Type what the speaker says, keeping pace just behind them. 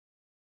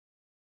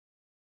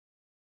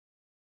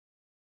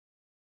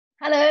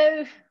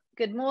Hello,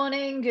 good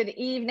morning, good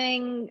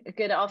evening,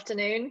 good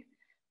afternoon.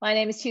 My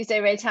name is Tuesday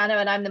Reitano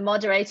and I'm the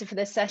moderator for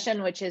this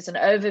session, which is an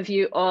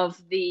overview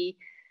of the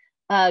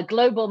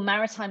global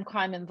maritime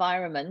crime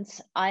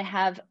environment. I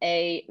have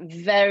a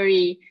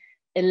very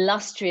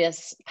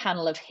illustrious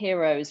panel of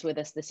heroes with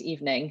us this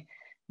evening.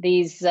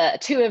 These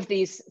two of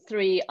these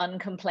three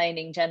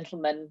uncomplaining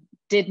gentlemen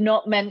did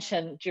not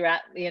mention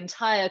throughout the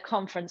entire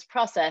conference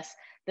process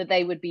that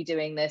they would be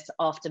doing this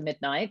after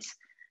midnight.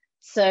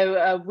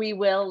 So we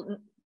will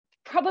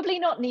probably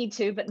not need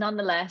to, but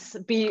nonetheless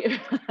be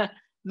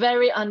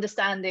very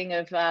understanding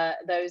of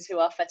those who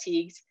are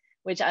fatigued,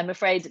 which I'm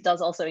afraid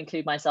does also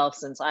include myself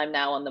since I'm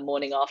now on the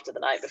morning after the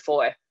night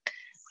before.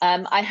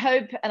 I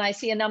hope, and I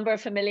see a number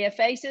of familiar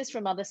faces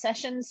from other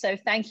sessions, so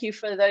thank you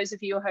for those of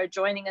you who are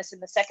joining us in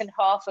the second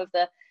half of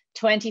the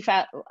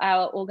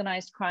 24-hour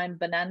organized crime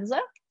bonanza.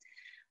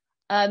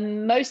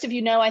 Most of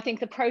you know, I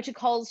think, the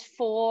protocols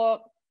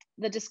for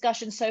the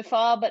discussion so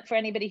far, but for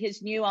anybody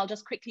who's new, I'll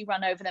just quickly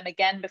run over them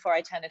again before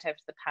I turn it over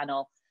to the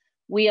panel.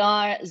 We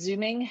are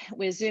Zooming.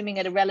 We're Zooming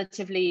at a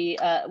relatively,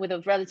 with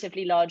a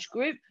relatively large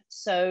group.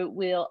 So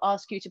we'll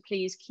ask you to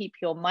please keep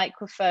your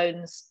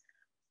microphones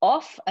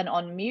off and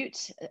on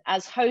mute.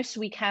 As hosts,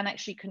 we can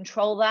actually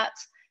control that.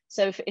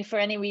 So if for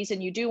any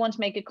reason you do want to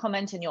make a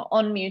comment and you're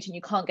on mute and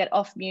you can't get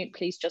off mute,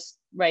 please just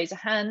raise a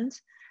hand.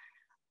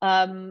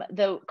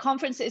 The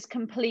conference is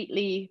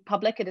completely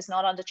public. It is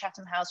not under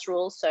Chatham House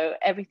rules, so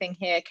everything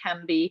here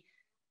can be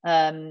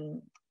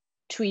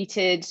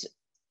tweeted,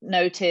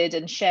 noted,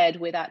 and shared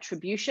with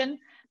attribution.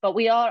 But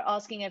we are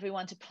asking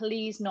everyone to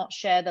please not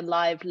share the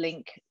live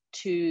link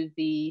to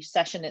the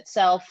session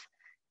itself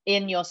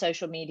in your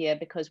social media,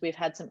 because we've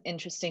had some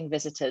interesting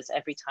visitors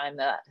every time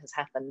that has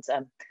happened.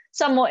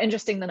 Some more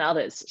interesting than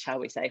others, shall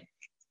we say.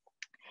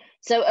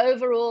 So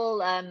overall,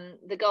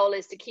 the goal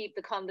is to keep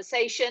the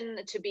conversation,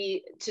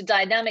 to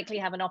dynamically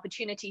have an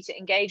opportunity to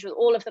engage with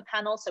all of the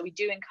panel. So we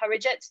do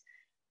encourage it,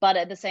 but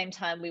at the same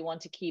time, we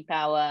want to keep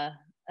our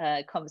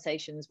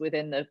conversations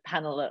within the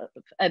panel,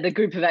 the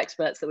group of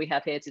experts that we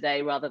have here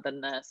today, rather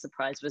than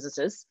surprise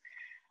visitors.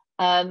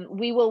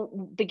 We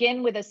will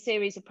begin with a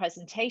series of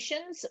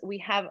presentations. We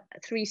have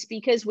 3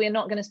 speakers. We're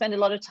not going to spend a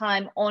lot of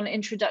time on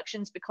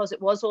introductions because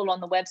it was all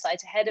on the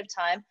website ahead of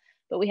time.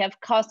 But we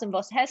have Karsten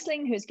von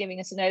Hoesslin, who's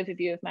giving us an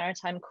overview of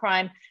maritime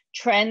crime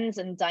trends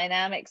and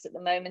dynamics at the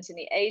moment in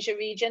the Asia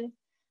region.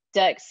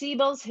 Dirk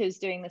Siebels, who's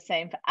doing the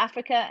same for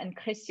Africa, and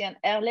J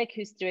Ehrlich,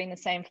 who's doing the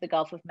same for the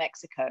Gulf of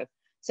Mexico.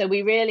 So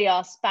we really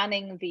are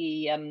spanning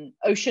the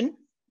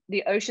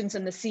oceans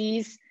and the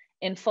seas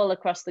in full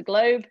across the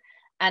globe.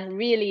 And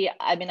really,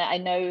 I mean, I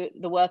know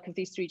the work of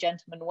these 3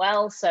 gentlemen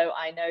well, so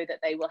I know that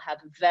they will have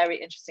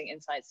very interesting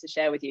insights to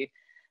share with you.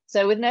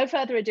 So with no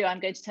further ado,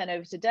 I'm going to turn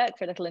over to Dirk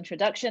for a little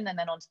introduction and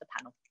then on to the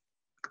panel.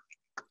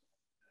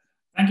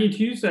 Thank you,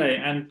 Tuesday,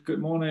 and good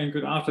morning,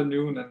 good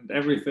afternoon, and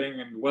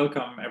everything, and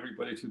welcome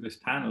everybody to this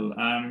panel.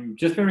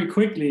 Just very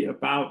quickly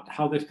about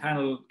how this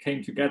panel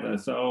came together.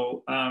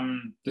 So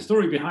the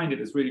story behind it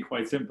is really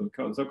quite simple.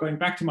 So going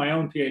back to my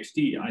own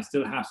PhD, I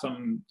still have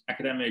some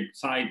academic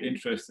side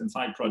interests and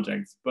side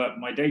projects, but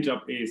my day job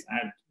is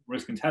at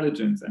Risk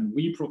Intelligence, and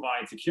we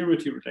provide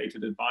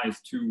security-related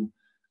advice to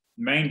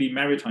mainly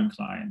maritime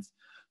clients.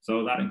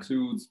 So that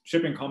includes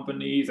shipping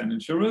companies and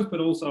insurers, but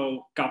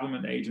also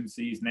government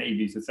agencies,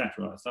 navies,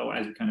 etc. So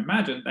as you can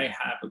imagine, they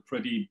have a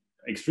pretty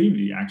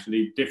extremely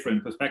actually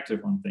different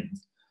perspective on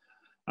things.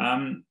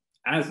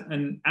 As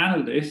an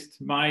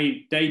analyst,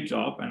 my day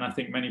job, and I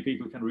think many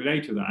people can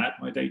relate to that,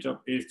 my day job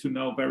is to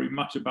know very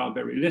much about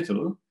very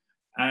little.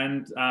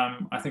 And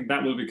I think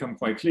that will become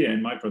quite clear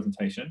in my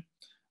presentation.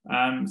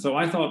 So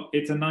I thought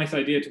it's a nice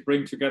idea to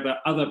bring together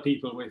other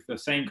people with the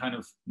same kind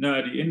of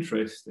nerdy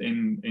interest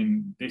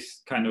in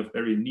this kind of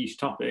very niche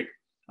topic,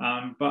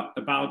 but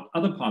about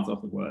other parts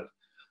of the world.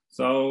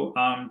 So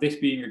this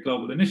being a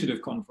global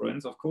initiative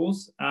conference, of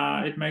course,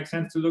 it makes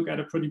sense to look at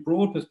a pretty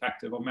broad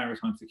perspective of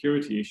maritime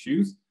security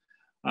issues,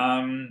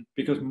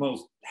 because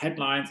most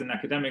headlines and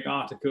academic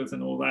articles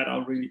and all that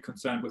are really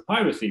concerned with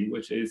piracy,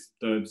 which is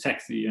the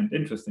sexy and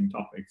interesting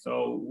topic.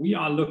 So we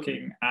are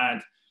looking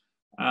at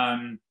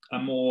a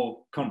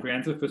more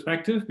comprehensive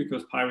perspective,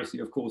 because piracy,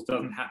 of course,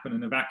 doesn't happen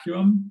in a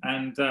vacuum,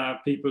 and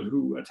people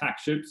who attack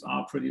ships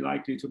are pretty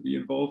likely to be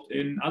involved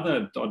in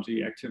other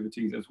dodgy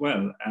activities as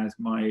well, as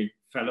my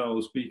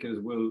fellow speakers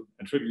will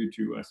attribute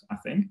to us, I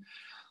think.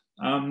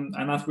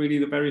 And that's really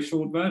the very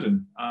short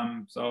version.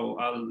 So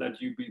I'll let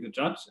you be the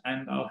judge,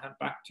 and I'll hand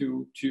back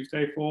to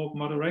Tuesday for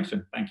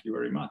moderation. Thank you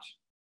very much.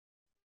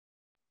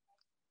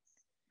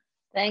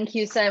 Thank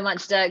you so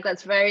much, Dirk.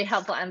 That's very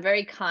helpful and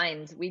very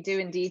kind. We do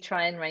indeed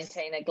try and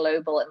maintain a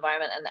global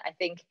environment. And I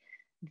think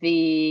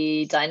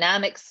the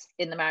dynamics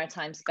in the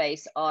maritime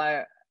space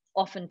are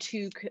often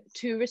too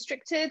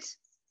restricted,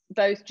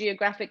 both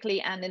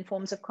geographically and in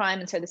forms of crime.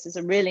 And so this is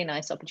a really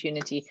nice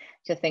opportunity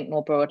to think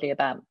more broadly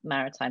about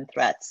maritime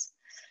threats.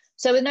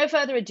 So with no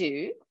further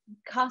ado,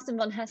 Karsten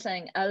von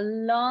Hoesslin, a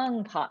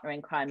long partner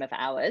in crime of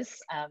ours.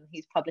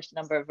 He's published a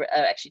number of,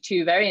 actually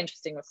 2 very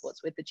interesting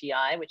reports with the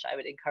GI, which I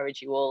would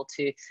encourage you all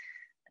to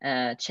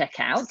check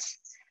out.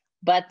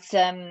 But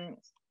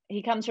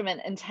he comes from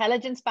an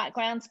intelligence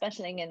background,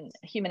 specializing in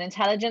human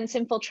intelligence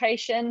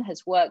infiltration,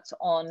 has worked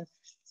on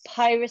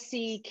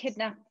piracy,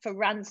 kidnap for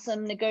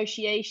ransom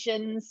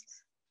negotiations,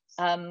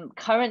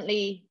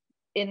 currently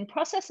in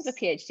process of a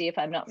PhD, if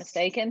I'm not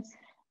mistaken,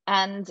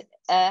 and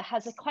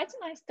has quite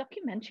a nice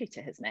documentary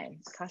to his name.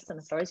 Karsten,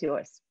 the floor is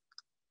yours.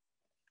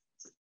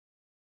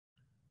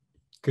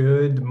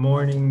 Good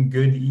morning,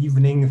 good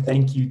evening.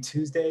 Thank you,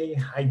 Tuesday.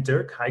 Hi,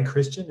 Dirk. Hi,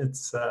 Christian.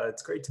 It's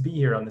great to be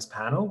here on this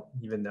panel,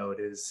 even though it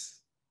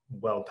is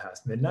well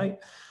past midnight.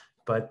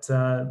 But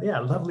yeah,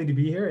 lovely to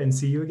be here and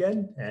see you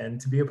again and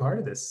to be a part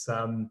of this.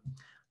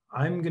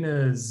 I'm going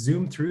to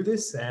zoom through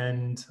this,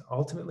 and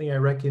ultimately, I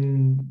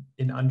reckon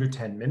in under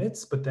 10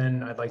 minutes, but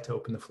then I'd like to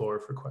open the floor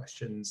for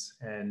questions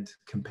and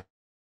compare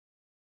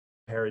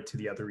it to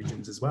the other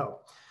regions as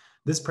well.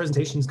 This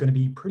presentation is going to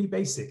be pretty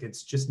basic.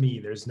 It's just me.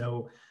 There's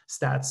no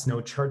stats,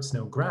 no charts,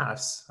 no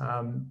graphs.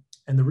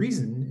 And the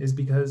reason is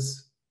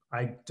because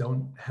I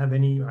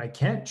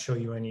can't show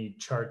you any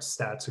charts,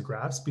 stats, or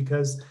graphs,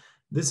 because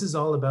this is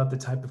all about the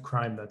type of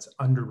crime that's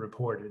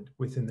underreported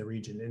within the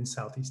region in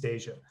Southeast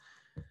Asia.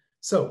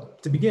 So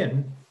to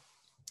begin,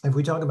 if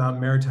we talk about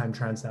maritime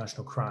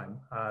transnational crime,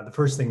 the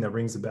first thing that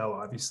rings a bell,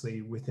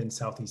 obviously, within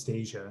Southeast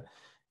Asia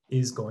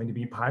is going to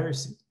be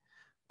piracy.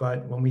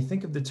 But when we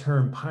think of the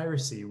term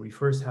piracy, we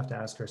first have to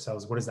ask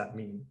ourselves, what does that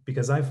mean?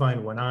 Because I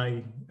find when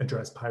I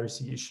address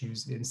piracy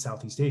issues in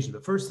Southeast Asia, the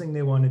first thing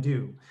they want to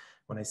do,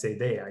 when I say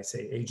they, I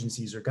say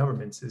agencies or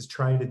governments, is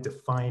try to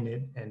define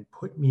it and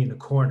put me in a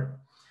corner.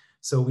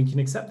 So we can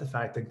accept the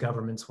fact that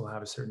governments will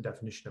have a certain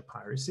definition of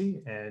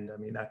piracy. And I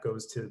mean, that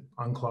goes to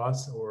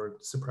UNCLOS, or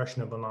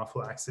Suppression of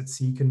Unlawful Acts at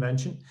Sea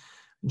Convention.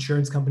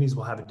 Insurance companies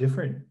will have a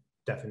different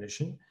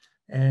definition,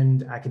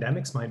 and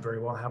academics might very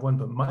well have one.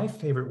 But my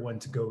favorite one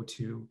to go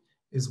to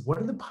is, what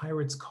do the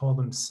pirates call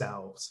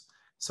themselves?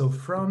 So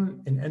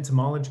from an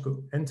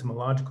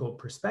entomological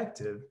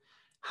perspective,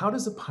 how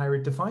does a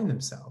pirate define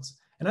themselves?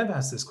 And I've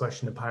asked this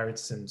question to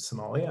pirates in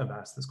Somalia. I've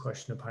asked this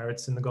question to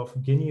pirates in the Gulf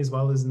of Guinea, as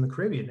well as in the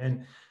Caribbean.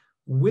 And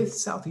with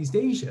Southeast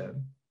Asia,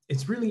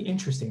 it's really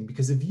interesting,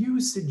 because if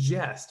you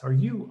suggest, are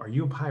you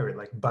a pirate,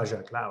 like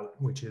bajak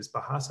laut, which is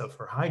Bahasa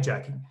for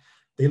hijacking,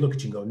 they look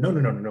at you and go,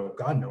 no,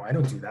 God, no, I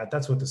don't do that.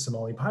 That's what the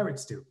Somali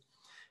pirates do.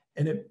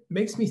 And it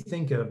makes me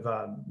think of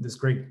this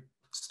great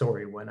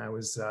story when I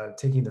was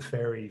taking the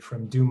ferry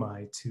from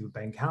Dumai to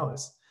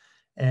Bengkalis.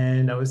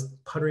 And I was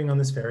puttering on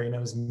this ferry, and I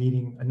was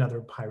meeting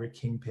another pirate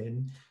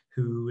kingpin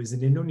who is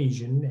an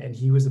Indonesian, and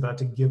he was about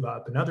to give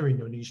up another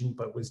Indonesian,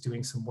 but was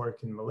doing some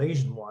work in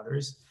Malaysian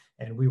waters.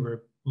 And we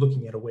were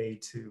looking at a way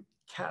to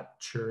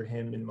capture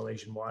him in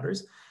Malaysian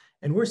waters.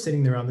 And we're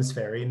sitting there on this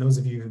ferry. And those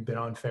of you who've been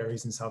on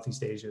ferries in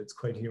Southeast Asia, it's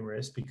quite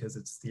humorous, because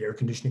it's the air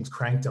conditioning's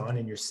cranked on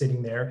and you're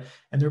sitting there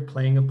and they're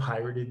playing a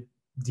pirated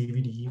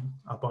DVD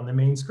up on the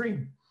main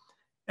screen.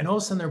 And all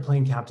of a sudden they're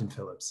playing Captain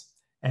Phillips.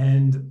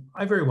 And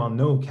I very well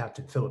know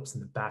Captain Phillips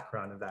in the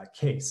background of that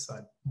case. I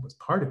was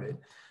part of it,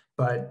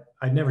 but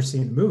I'd never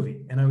seen the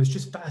movie. And I was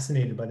just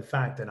fascinated by the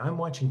fact that I'm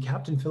watching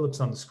Captain Phillips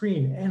on the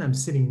screen, and I'm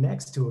sitting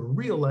next to a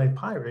real live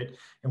pirate,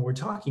 and we're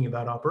talking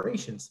about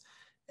operations.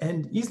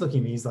 And he's looking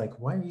at me, he's like,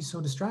 why are you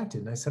so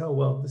distracted? And I said, oh,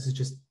 well, this is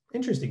just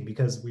interesting,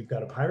 because we've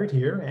got a pirate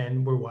here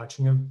and we're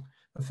watching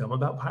a film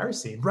about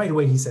piracy. And right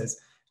away he says,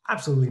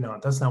 absolutely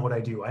not. That's not what I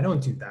do. I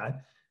don't do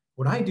that.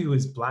 What I do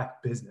is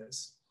black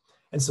business.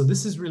 And so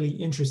this is really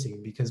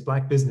interesting, because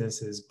black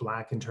business is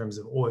black in terms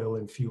of oil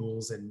and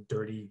fuels and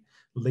dirty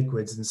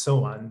liquids and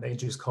so on. They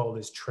just call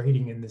this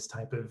trading in this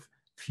type of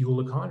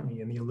fuel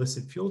economy and the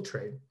illicit fuel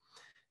trade.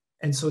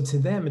 And so to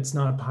them, it's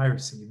not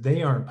piracy.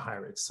 They aren't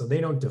pirates. So they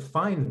don't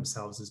define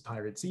themselves as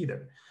pirates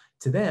either.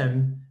 To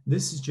them,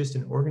 this is just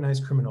an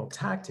organized criminal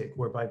tactic,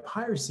 whereby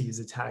piracy is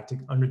a tactic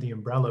under the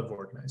umbrella of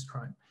organized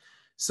crime.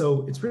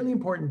 So it's really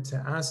important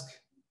to ask,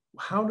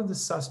 how do the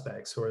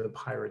suspects, or the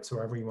pirates, or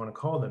whatever you want to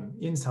call them,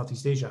 in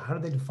Southeast Asia, how do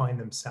they define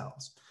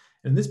themselves?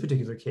 In this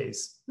particular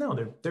case, no,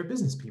 they're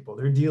business people.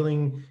 They're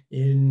dealing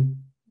in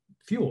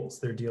fuels,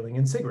 they're dealing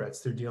in cigarettes,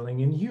 they're dealing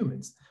in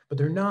humans, but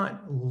they're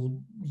not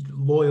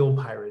loyal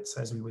pirates,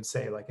 as we would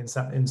say. Like in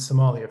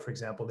Somalia, for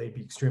example, they'd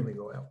be extremely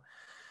loyal.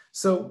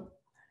 So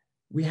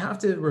we have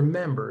to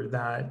remember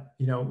that,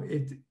 you know,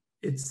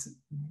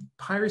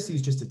 piracy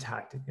is just a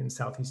tactic in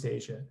Southeast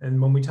Asia. And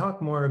when we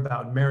talk more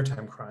about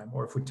maritime crime,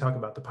 or if we talk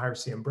about the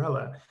piracy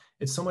umbrella,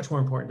 it's so much more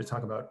important to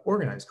talk about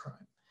organized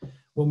crime.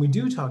 When we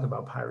do talk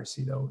about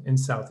piracy, though, in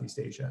Southeast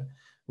Asia,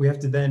 we have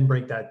to then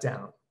break that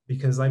down,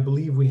 because I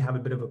believe we have a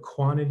bit of a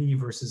quantity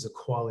versus a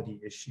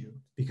quality issue,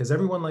 because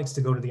everyone likes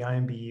to go to the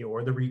IMB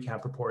or the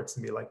recap reports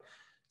and be like,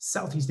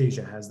 Southeast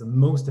Asia has the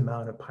most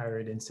amount of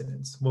pirate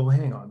incidents. Well,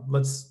 hang on,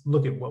 let's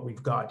look at what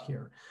we've got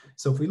here.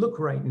 So if we look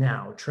right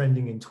now,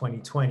 trending in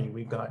 2020,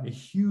 we've got a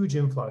huge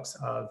influx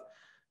of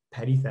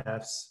petty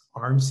thefts,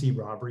 armed sea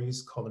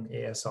robberies, call them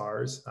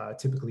ASRs,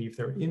 typically if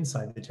they're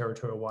inside the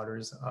territorial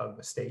waters of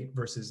a state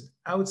versus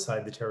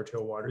outside the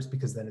territorial waters,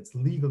 because then it's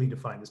legally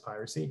defined as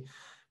piracy.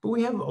 But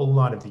we have a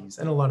lot of these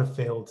and a lot of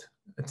failed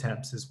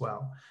attempts as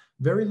well.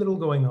 Very little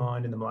going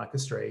on in the Malacca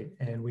Strait,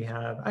 and we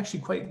have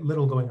actually quite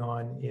little going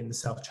on in the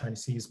South China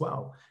Sea as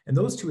well. And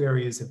those two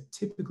areas have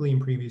typically in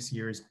previous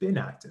years been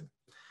active.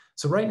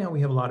 So right now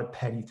we have a lot of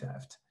petty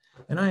theft.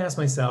 And I ask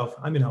myself,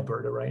 I'm in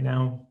Alberta right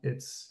now,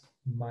 it's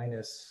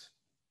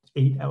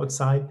 -8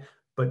 outside,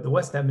 but the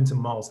West Edmonton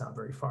Mall is not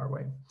very far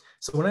away.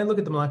 So when I look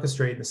at the Malacca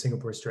Strait and the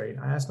Singapore Strait,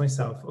 I ask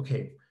myself,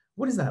 okay,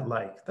 what is that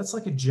like? That's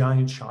like a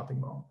giant shopping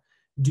mall.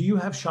 Do you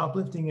have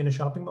shoplifting in a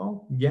shopping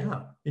mall? Yeah,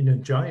 in a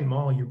giant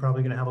mall, you're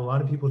probably going to have a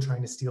lot of people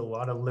trying to steal a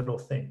lot of little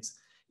things.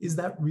 Is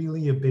that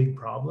really a big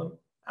problem?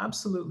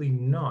 Absolutely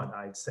not,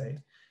 I'd say.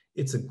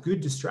 It's a good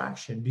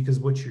distraction because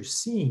what you're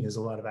seeing is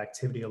a lot of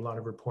activity, a lot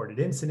of reported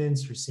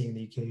incidents. You're seeing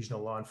the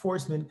occasional law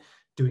enforcement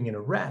doing an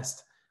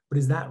arrest. But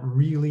is that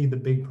really the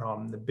big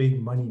problem, the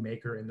big money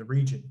maker in the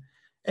region?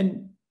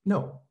 And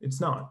no,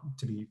 it's not,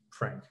 to be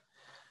frank.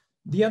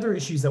 The other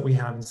issues that we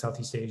have in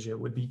Southeast Asia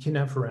would be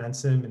kidnap for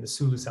ransom in the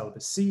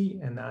Sulu-Celebes Sea,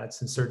 and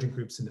that's insurgent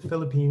groups in the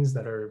Philippines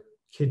that are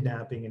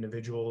kidnapping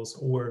individuals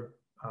or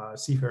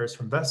seafarers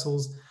from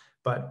vessels,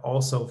 but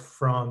also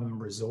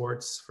from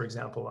resorts, for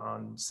example,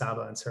 on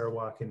Sabah and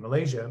Sarawak in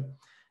Malaysia.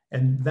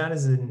 And that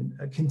is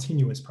a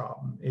continuous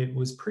problem. It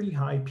was pretty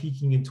high,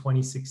 peaking in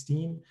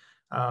 2016,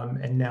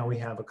 and now we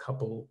have a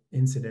couple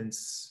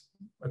incidents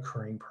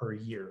occurring per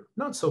year.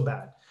 Not so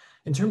bad.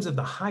 In terms of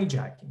the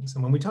hijackings,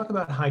 and when we talk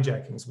about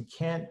hijackings, we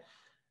can't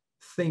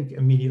think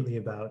immediately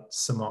about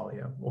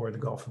Somalia or the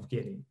Gulf of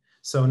Guinea.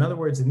 So in other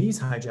words, in these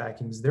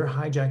hijackings, they're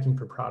hijacking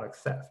for product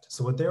theft.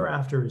 So what they're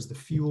after is the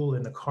fuel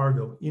and the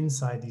cargo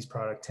inside these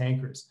product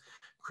tankers: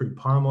 crude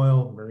palm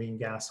oil, marine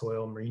gas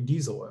oil, marine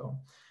diesel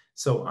oil.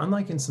 So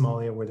unlike in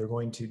Somalia, where they're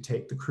going to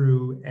take the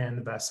crew and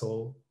the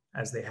vessel,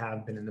 as they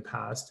have been in the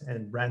past,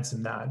 and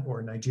ransom that,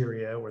 or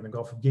Nigeria or the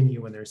Gulf of Guinea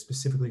when they're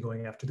specifically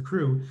going after the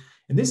crew,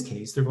 in this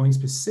case, they're going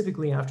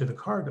specifically after the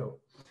cargo.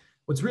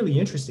 What's really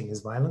interesting is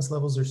violence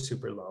levels are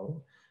super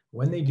low.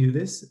 When they do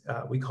this,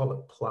 we call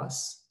it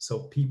plus.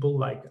 So people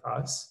like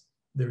us,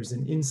 there's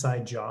an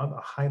inside job,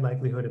 a high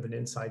likelihood of an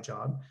inside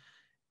job.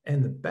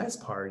 And the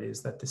best part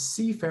is that the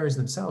seafarers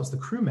themselves, the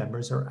crew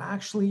members, are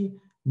actually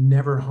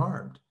never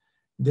harmed.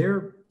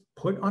 They're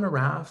put on a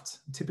raft,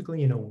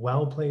 typically in a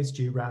well-placed,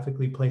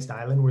 geographically placed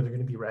island where they're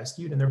going to be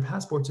rescued, and their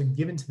passports are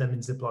given to them in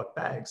Ziploc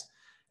bags,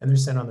 and they're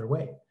sent on their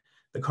way.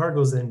 The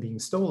cargo is then being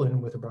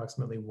stolen with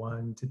approximately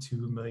 $1 to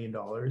 $2 million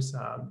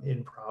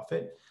in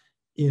profit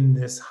in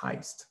this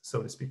heist,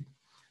 so to speak.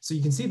 So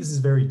you can see this is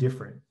very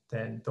different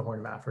than the Horn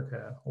of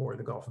Africa or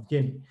the Gulf of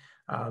Guinea.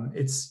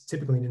 It's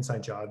typically an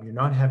inside job. You're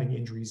not having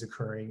injuries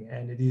occurring,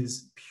 and it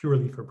is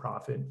purely for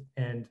profit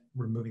and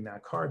removing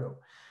that cargo.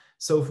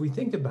 So if we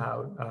think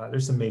about,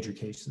 there's some major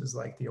cases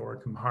like the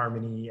Oricum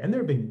Harmony, and there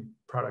have been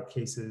product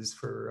cases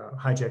for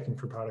hijacking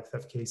for product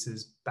theft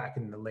cases back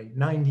in the late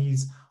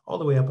 90s, all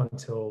the way up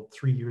until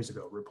 3 years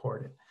ago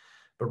reported.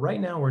 But right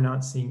now we're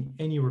not seeing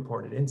any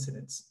reported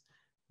incidents.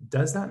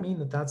 Does that mean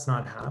that that's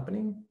not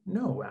happening?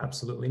 No,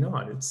 absolutely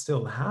not. It's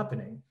still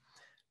happening.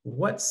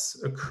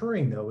 What's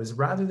occurring though is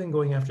rather than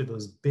going after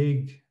those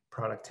big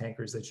product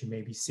tankers that you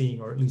may be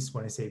seeing, or at least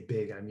when I say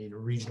big, I mean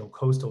regional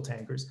coastal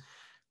tankers,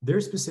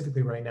 they're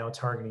specifically right now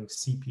targeting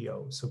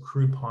CPO, so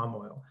crude palm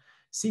oil.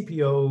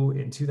 CPO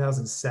in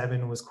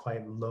 2007 was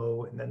quite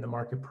low, and then the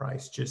market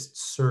price just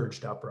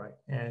surged upright.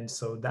 And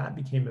so that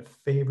became a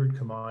favored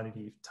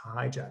commodity to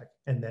hijack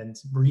and then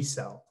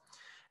resell.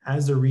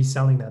 As they're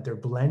reselling that, they're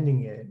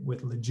blending it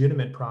with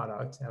legitimate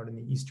product out in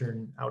the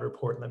eastern outer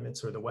port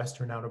limits or the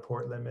western outer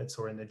port limits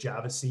or in the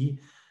Java Sea.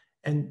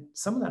 And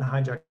some of that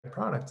hijacked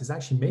product is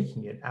actually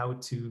making it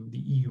out to the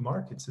EU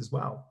markets as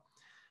well.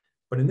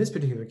 But in this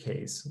particular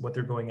case, what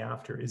they're going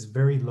after is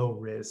very low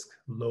risk,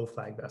 low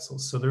flag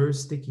vessels. So they're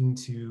sticking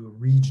to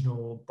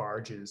regional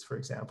barges, for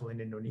example,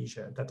 in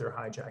Indonesia that they're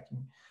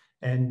hijacking.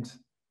 And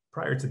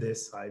prior to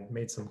this, I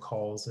made some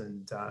calls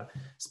and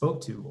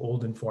spoke to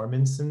old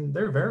informants, and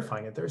they're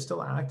verifying it. They're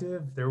still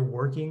active, they're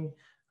working,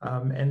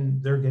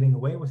 and they're getting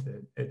away with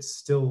it. It's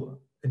still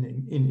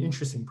an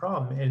interesting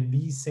problem. And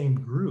these same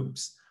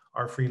groups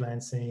are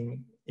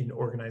freelancing in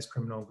organized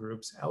criminal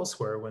groups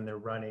elsewhere when they're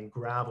running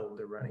gravel,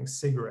 they're running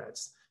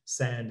cigarettes,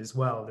 sand as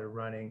well, they're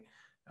running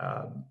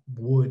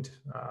wood,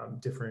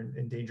 different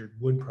endangered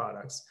wood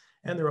products,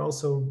 and they're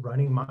also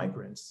running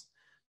migrants.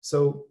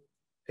 So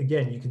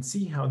again, you can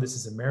see how this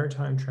is a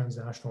maritime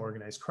transnational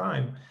organized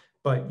crime,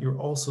 but you're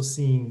also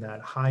seeing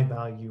that high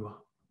value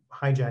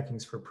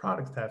hijackings for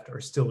product theft are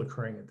still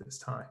occurring at this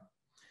time.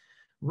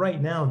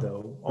 Right now,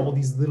 though, all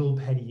these little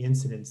petty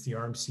incidents, the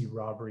RMC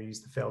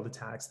robberies, the failed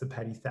attacks, the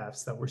petty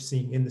thefts that we're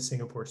seeing in the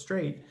Singapore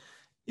Strait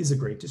is a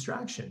great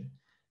distraction.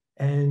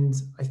 And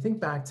I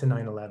think back to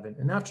 9/11,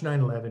 and after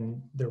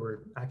 9/11, there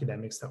were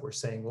academics that were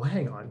saying, well,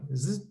 hang on,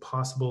 is this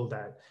possible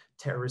that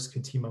terrorists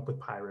could team up with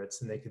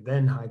pirates and they could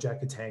then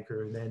hijack a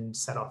tanker and then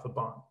set off a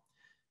bomb?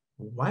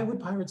 Why would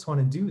pirates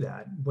want to do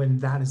that when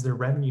that is their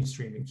revenue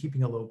stream, and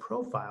keeping a low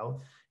profile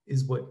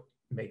is what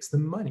makes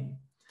them money?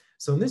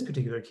 So in this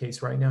particular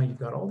case right now, you've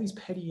got all these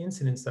petty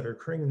incidents that are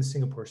occurring in the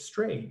Singapore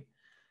Strait,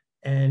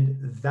 And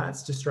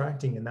that's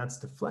distracting and that's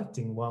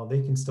deflecting while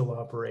they can still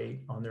operate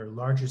on their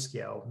larger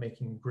scale,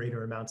 making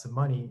greater amounts of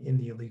money in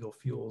the illegal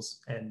fuels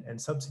and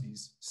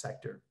subsidies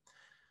sector.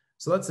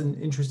 So that's an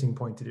interesting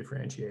point to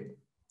differentiate.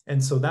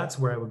 And so that's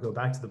where I would go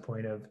back to the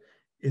point of,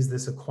 is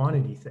this a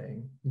quantity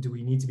thing? Do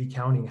we need to be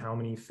counting how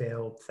many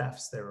failed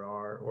thefts there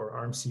are or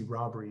armed sea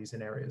robberies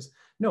in areas?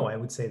 No, I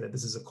would say that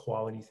this is a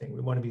quality thing.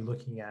 We want to be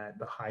looking at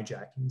the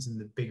hijackings and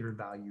the bigger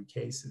value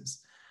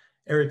cases.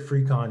 Eric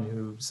Freecon,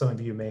 who some of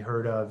you may have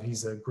heard of,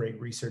 he's a great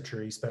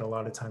researcher. He spent a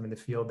lot of time in the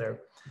field there.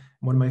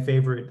 One of my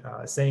favorite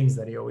sayings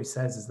that he always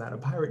says is that a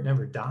pirate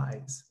never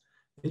dies.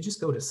 They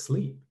just go to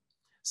sleep.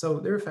 So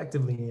they're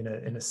effectively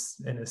in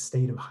a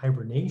state of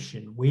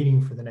hibernation,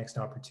 waiting for the next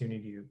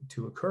opportunity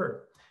to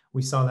occur.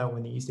 We saw that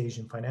when the East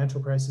Asian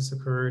financial crisis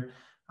occurred.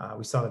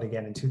 We saw it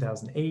again in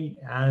 2008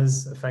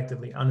 as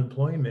effectively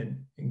unemployment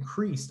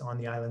increased on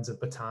the islands of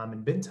Batam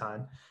and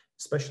Bintan,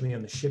 especially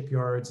on the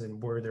shipyards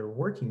and where they're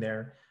working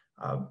there.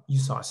 You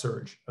saw a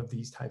surge of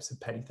these types of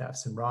petty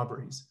thefts and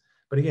robberies.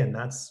 But again,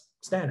 that's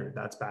standard.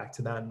 That's back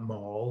to that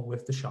mall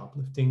with the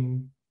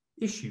shoplifting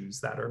issues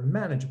that are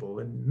manageable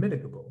and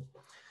mitigable.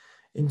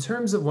 In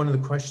terms of one of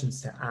the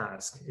questions to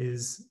ask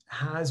is,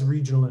 has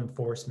regional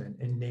enforcement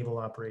in naval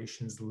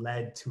operations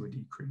led to a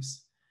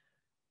decrease?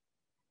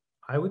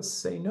 I would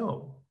say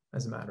no,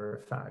 as a matter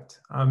of fact.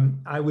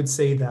 I would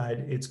say that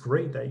it's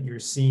great that you're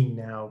seeing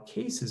now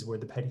cases where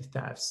the petty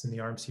thefts and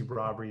the armed sea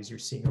robberies, you're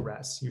seeing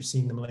arrests. You're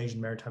seeing the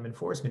Malaysian Maritime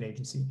Enforcement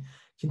Agency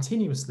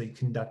continuously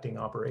conducting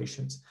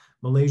operations.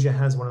 Malaysia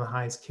has one of the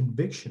highest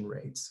conviction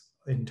rates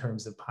in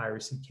terms of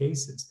piracy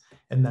cases,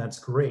 and that's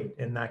great,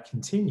 and that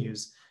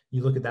continues.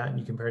 You look at that and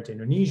you compare it to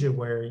Indonesia,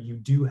 where you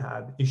do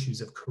have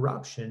issues of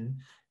corruption,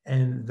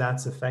 and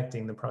that's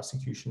affecting the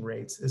prosecution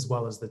rates as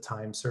well as the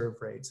time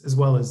served rates, as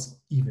well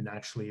as even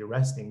actually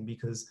arresting,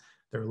 because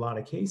there are a lot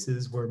of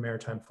cases where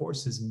maritime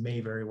forces may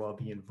very well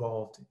be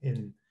involved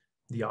in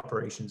the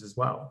operations as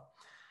well.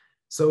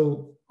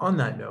 So on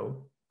that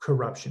note,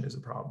 corruption is a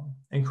problem,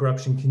 and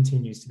corruption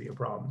continues to be a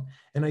problem.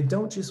 And I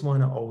don't just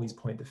want to always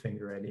point the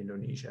finger at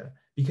Indonesia,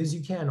 because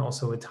you can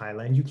also with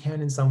Thailand, you can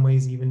in some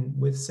ways even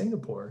with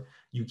Singapore,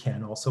 you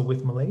can also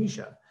with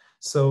Malaysia.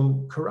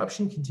 So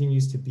corruption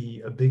continues to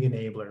be a big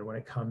enabler when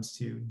it comes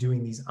to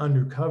doing these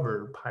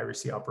undercover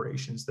piracy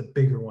operations, the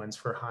bigger ones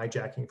for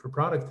hijacking, for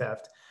product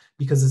theft,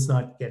 because it's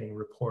not getting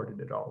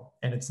reported at all,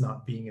 and it's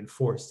not being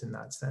enforced in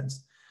that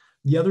sense.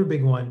 The other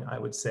big one I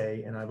would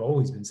say, and I've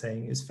always been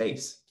saying, is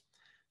FACE.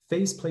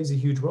 FACE plays a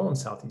huge role in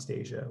Southeast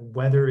Asia,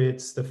 whether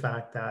it's the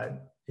fact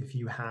that if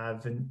you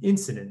have an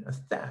incident, a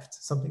theft,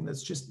 something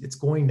that's just, it's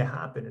going to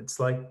happen. It's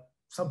like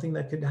something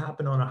that could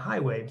happen on a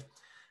highway.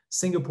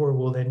 Singapore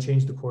will then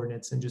change the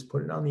coordinates and just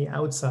put it on the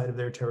outside of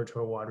their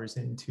territorial waters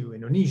into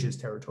Indonesia's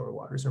territorial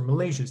waters or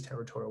Malaysia's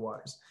territorial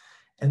waters.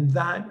 And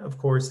that, of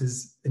course,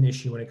 is an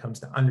issue when it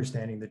comes to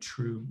understanding the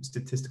true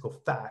statistical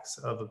facts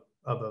of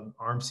an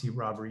armed sea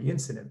robbery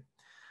incident.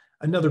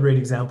 Another great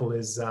example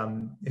is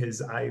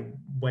I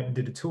went and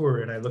did a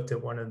tour and I looked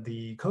at one of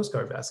the Coast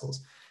Guard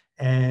vessels,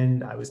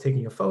 and I was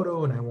taking a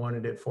photo and I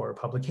wanted it for a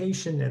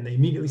publication, and they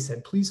immediately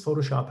said, please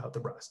Photoshop out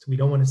the rust. We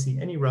don't want to see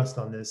any rust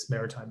on this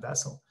maritime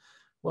vessel.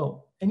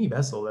 Well, any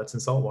vessel that's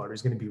in saltwater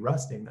is going to be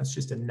rusting. That's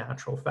just a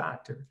natural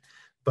factor.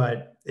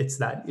 But it's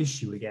that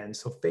issue again.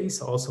 So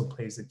FACE also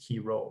plays a key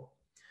role.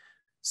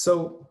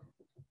 So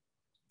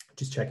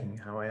just checking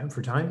how I am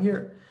for time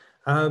here.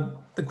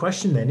 The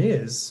question then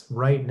is,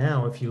 right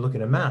now, if you look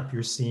at a map,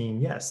 you're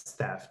seeing, yes,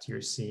 theft, you're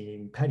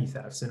seeing petty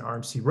thefts and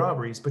armed sea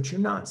robberies, but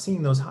you're not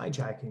seeing those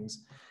hijackings.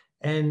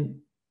 And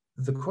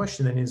the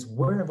question then is,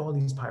 where have all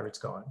these pirates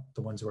gone,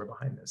 the ones who are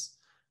behind this?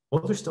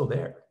 Well, they're still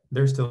there.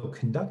 They're still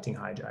conducting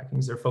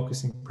hijackings. They're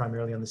focusing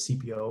primarily on the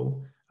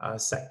CPO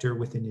sector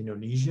within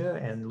Indonesia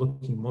and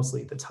looking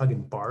mostly at the tug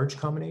and barge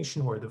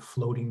combination or the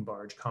floating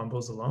barge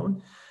combos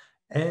alone.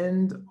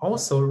 And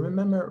also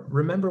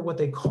remember what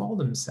they call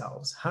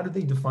themselves. How do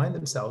they define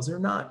themselves? They're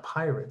not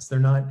pirates. They're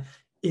not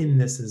in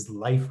this as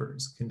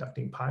lifers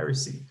conducting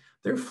piracy.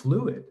 They're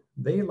fluid.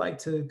 They like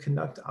to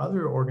conduct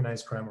other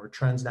organized crime or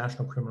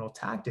transnational criminal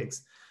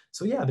tactics.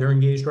 So yeah, they're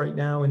engaged right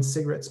now in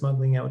cigarette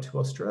smuggling out to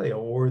Australia,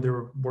 or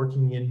they're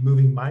working in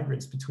moving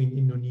migrants between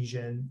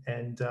Indonesia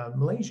and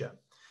Malaysia.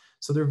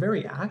 So they're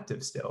very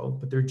active still,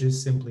 but they're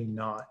just simply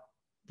not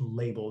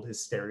labeled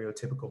as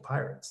stereotypical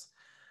pirates.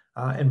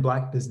 And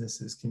Black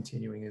businesses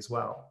continuing as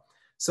well.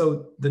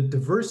 So the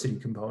diversity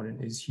component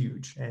is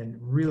huge, and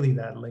really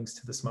that links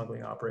to the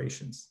smuggling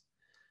operations.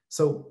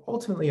 So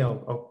ultimately,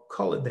 I'll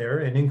call it there.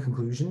 And in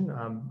conclusion,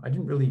 I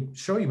didn't really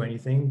show you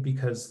anything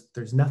because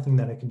there's nothing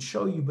that I can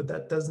show you, but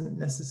that doesn't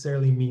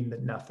necessarily mean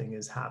that nothing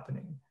is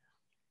happening.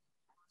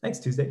 Thanks,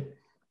 Tuesday.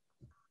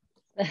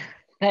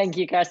 Thank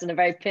you, Karsten. A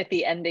very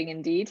pithy ending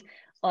indeed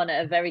on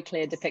a very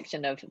clear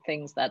depiction of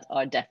things that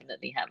are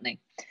definitely happening.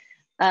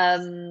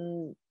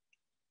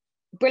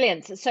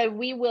 Brilliant. So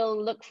we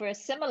will look for a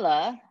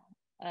similar,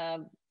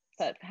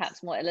 but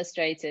perhaps more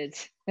illustrated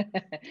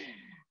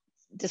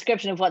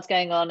description of what's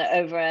going on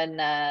over in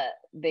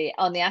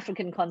on the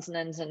African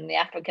continent and the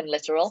African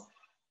littoral.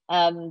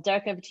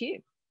 Dirk, over to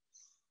you.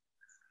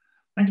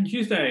 Thank you,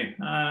 Tuesday.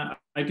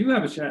 I do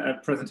have a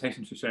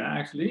presentation to share,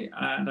 actually,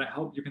 and I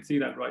hope you can see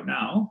that right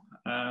now.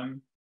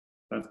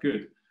 That's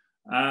good.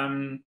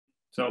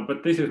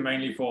 But this is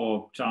mainly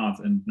for charts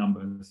and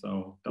numbers,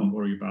 so don't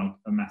worry about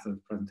a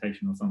massive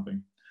presentation or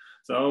something.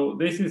 So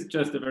this is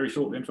just a very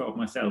short intro of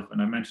myself,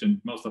 and I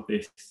mentioned most of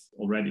this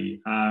already.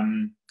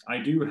 I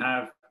do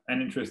have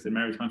an interest in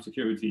maritime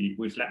security,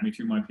 which led me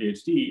to my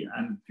PhD,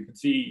 and you can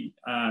see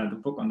the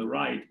book on the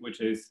right, which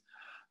is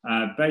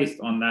based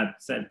on that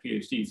said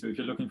PhD. So if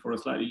you're looking for a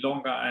slightly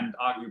longer and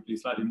arguably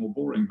slightly more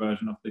boring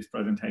version of this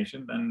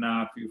presentation, then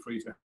feel free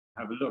to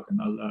have a look, and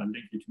I'll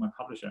link you to my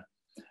publisher.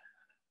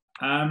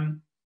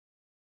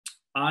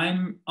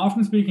 I'm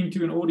often speaking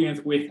to an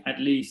audience with at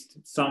least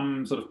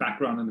some sort of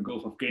background in the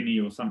Gulf of Guinea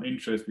or some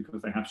interest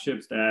because they have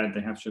ships there, they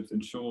have ships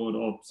insured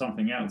or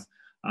something else.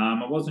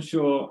 I wasn't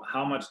sure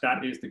how much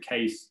that is the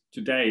case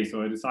today,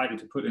 so I decided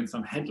to put in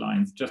some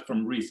headlines just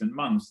from recent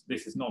months.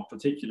 This is not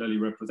particularly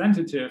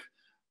representative,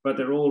 but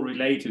they're all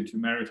related to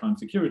maritime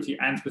security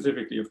and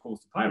specifically, of course,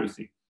 to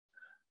piracy.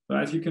 So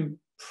as you can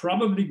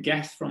probably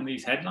guess from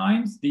these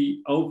headlines,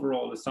 the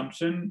overall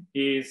assumption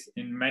is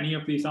in many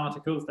of these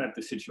articles that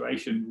the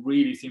situation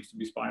really seems to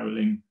be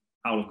spiraling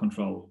out of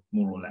control,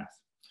 more or less.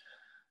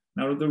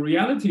 Now, the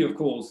reality, of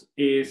course,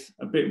 is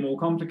a bit more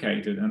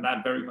complicated, and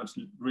that very much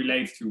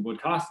relates to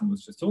what Karsten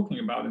was just talking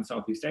about in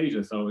Southeast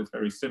Asia. So it's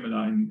very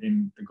similar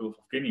in the Gulf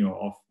of Guinea or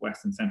off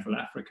West and Central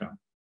Africa.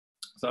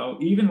 So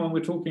even when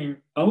we're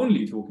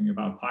only talking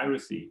about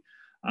piracy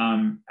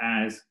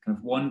as kind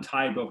of one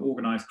type of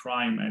organized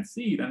crime at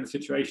sea, then the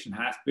situation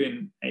has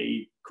been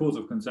a cause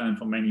of concern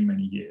for many,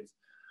 many years.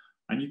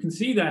 And you can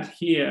see that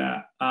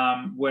here,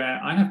 where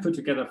I have put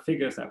together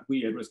figures that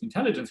we at Risk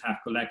Intelligence have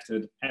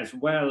collected, as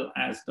well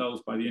as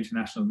those by the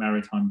International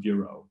Maritime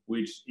Bureau,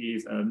 which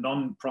is a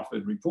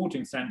non-profit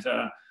reporting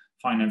center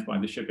financed by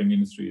the shipping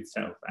industry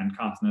itself. And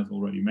Karsten has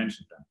already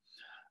mentioned them.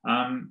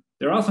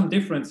 There are some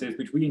differences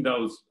between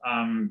those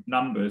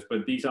numbers,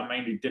 but these are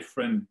mainly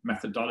different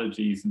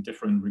methodologies and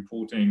different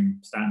reporting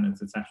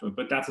standards, etc.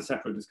 But that's a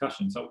separate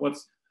discussion. So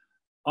what's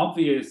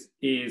obvious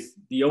is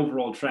the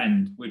overall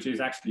trend, which is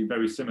actually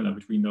very similar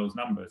between those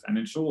numbers. And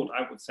in short,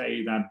 I would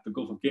say that the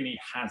Gulf of Guinea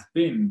has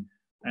been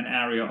an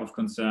area of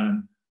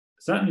concern,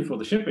 certainly for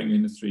the shipping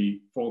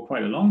industry, for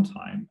quite a long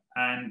time.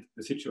 And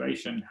the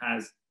situation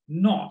has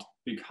not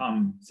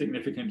become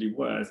significantly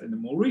worse in the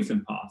more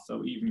recent past.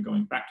 So even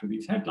going back to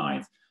these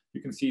headlines,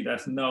 you can see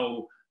there's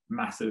no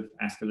massive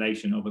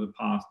escalation over the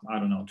past, I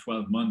don't know,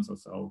 12 months or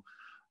so.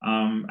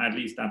 At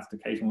least that's the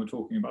case when we're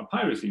talking about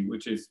piracy,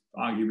 which is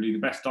arguably the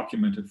best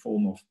documented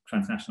form of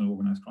transnational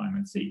organized crime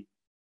at sea.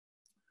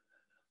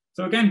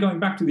 So again, going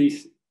back to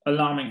these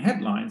alarming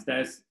headlines,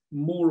 there's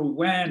more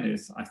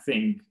awareness, I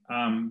think,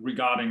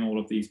 regarding all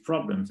of these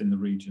problems in the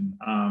region.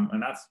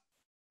 And that's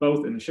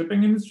both in the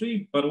shipping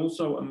industry, but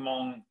also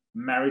among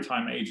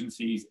maritime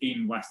agencies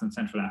in West and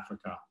Central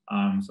Africa.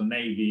 So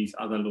navies,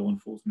 other law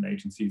enforcement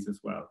agencies as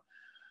well.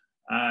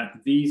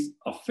 These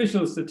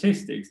official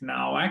statistics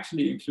now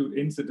actually include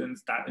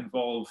incidents that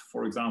involve,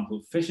 for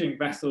example, fishing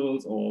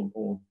vessels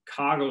or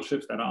cargo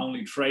ships that are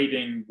only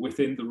trading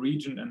within the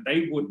region, and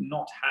they would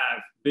not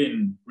have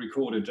been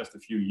recorded just a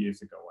few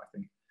years ago, I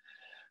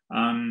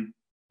think.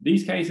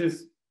 These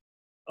cases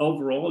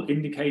overall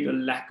indicate a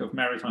lack of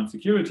maritime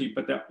security,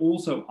 but they're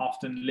also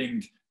often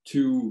linked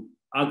to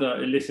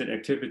other illicit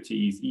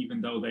activities,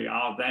 even though they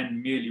are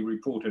then merely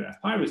reported as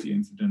piracy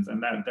incidents,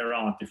 and that there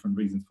are different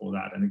reasons for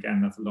that. And again,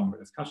 that's a longer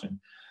discussion.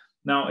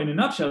 Now, in a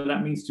nutshell,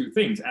 that means two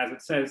things. As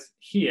it says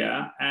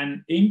here,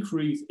 an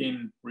increase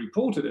in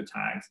reported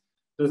attacks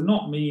does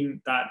not mean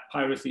that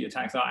piracy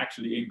attacks are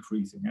actually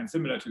increasing. And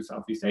similar to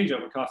Southeast Asia,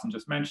 what Karsten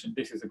just mentioned,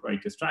 this is a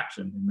great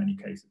distraction in many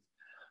cases.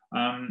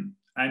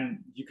 And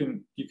you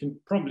can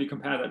probably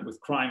compare that with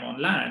crime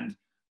on land,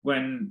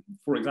 when,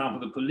 for example,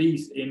 the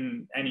police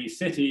in any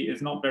city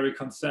is not very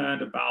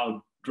concerned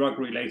about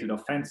drug-related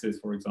offenses,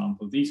 for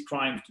example. These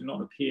crimes do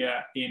not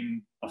appear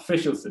in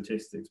official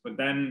statistics, but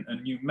then a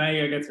new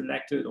mayor gets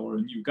elected or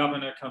a new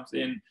governor comes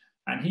in,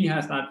 and he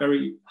has that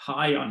very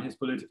high on his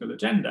political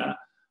agenda.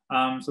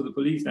 So the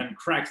police then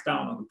cracks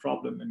down on the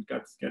problem and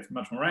gets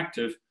much more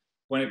active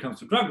when it comes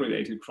to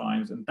drug-related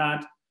crimes, and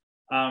that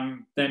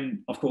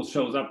then, of course,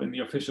 shows up in the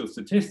official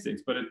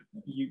statistics, but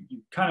you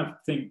kind of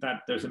think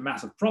that there's a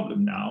massive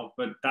problem now,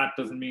 but that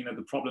doesn't mean that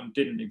the problem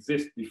didn't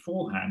exist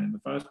beforehand in the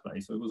first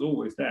place. So it was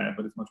always there,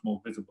 but it's much more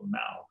visible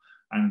now.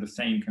 And the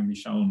same can be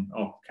shown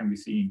or can be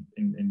seen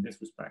in this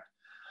respect.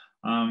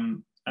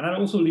 And that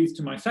also leads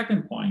to my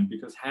second point,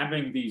 because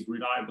having these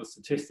reliable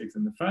statistics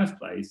in the first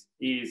place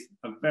is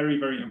a very,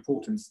 very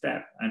important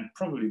step, and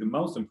probably the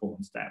most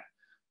important step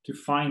to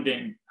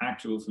finding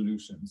actual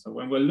solutions. So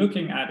when we're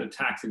looking at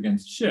attacks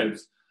against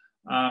ships,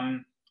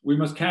 we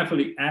must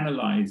carefully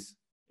analyze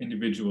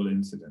individual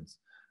incidents.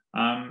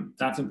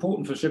 That's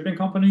important for shipping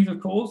companies, of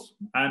course,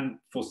 and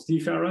for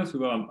seafarers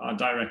who are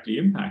directly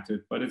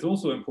impacted, but it's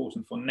also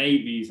important for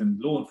navies and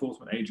law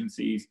enforcement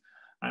agencies,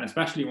 and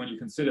especially when you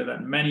consider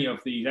that many of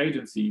these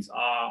agencies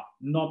are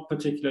not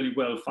particularly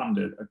well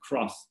funded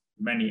across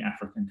many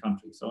African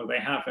countries. So they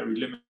have very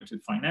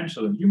limited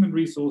financial and human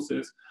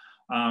resources.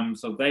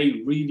 So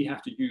they really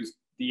have to use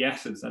the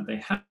assets that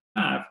they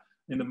have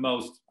in the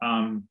most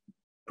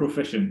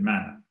proficient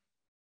manner.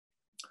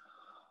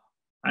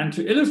 And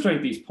to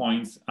illustrate these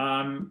points,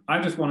 I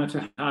just wanted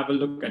to have a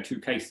look at 2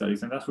 case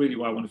studies, and that's really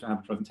why I wanted to have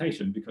a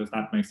presentation, because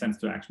that makes sense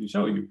to actually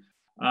show you.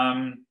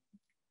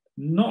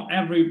 Not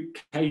every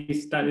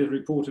case that is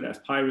reported as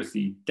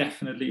piracy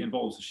definitely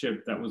involves a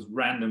ship that was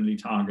randomly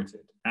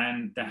targeted.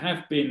 And there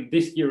have been,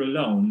 this year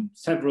alone,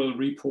 several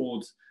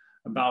reports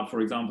about,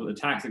 for example,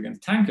 attacks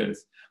against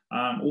tankers,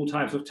 all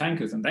types of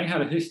tankers, and they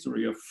had a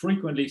history of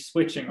frequently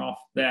switching off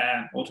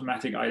their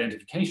automatic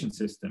identification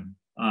system,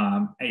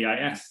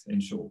 AIS in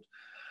short.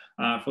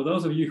 For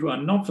those of you who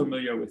are not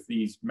familiar with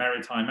these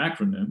maritime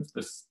acronyms,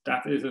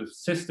 that is a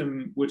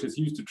system which is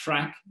used to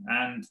track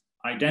and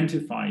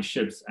identify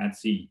ships at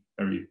sea,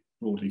 very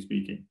broadly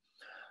speaking.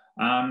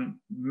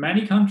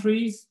 Many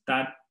countries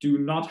that do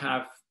not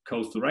have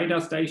coastal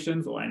radar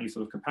stations or any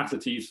sort of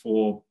capacities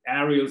for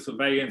aerial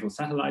surveillance or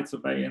satellite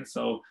surveillance,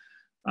 so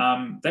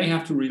they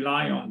have to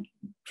rely on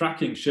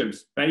tracking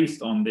ships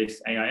based on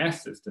this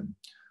AIS system.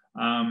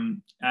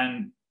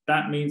 And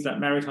that means that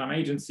maritime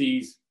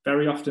agencies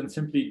very often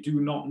simply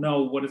do not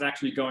know what is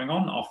actually going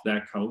on off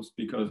their coast,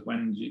 because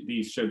when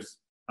these ships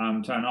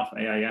turn off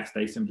AIS,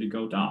 they simply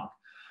go dark.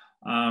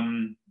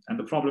 And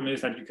the problem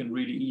is that you can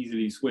really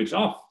easily switch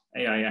off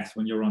AIS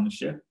when you're on a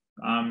ship,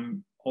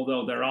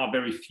 although there are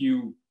very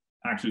few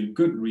actually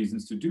good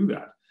reasons to do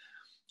that.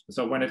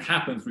 So when it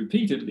happens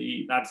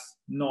repeatedly, that's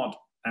not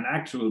an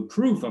actual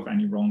proof of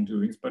any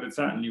wrongdoings, but it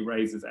certainly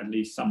raises at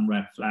least some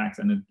red flags,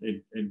 and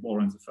it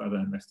warrants a further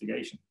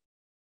investigation.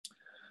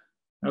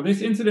 Now,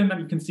 this incident that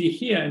you can see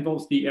here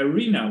involves the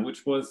Arena,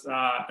 which was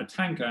a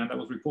tanker, and that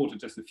was reported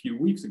just a few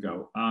weeks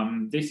ago.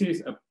 This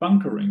is a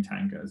bunkering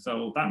tanker,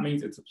 so that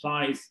means it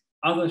supplies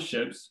other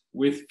ships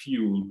with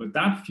fuel, but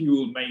that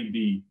fuel may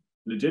be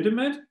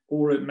legitimate,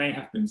 or it may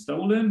have been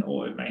stolen,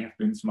 or it may have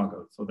been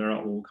smuggled. So there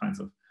are all kinds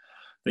of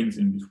things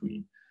in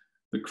between.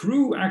 The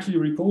crew actually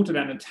reported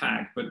an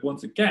attack, but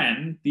once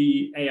again,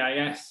 the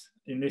AIS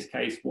in this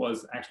case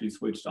was actually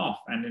switched off.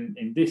 And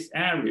in this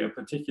area,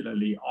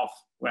 particularly off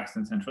West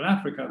and Central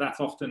Africa, that's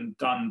often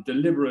done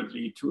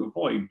deliberately to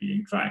avoid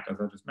being tracked, as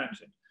I just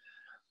mentioned.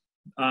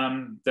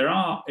 There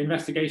are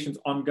investigations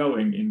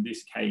ongoing in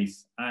this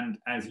case, and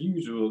as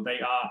usual, they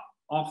are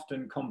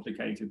often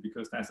complicated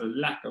because there's a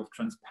lack of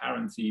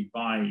transparency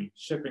by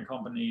shipping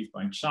companies,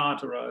 by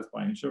charterers,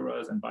 by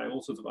insurers, and by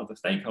all sorts of other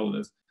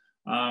stakeholders.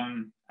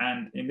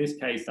 And in this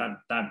case,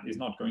 that is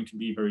not going to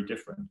be very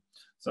different.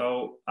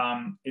 So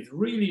it's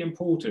really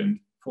important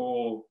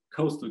for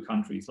coastal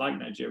countries like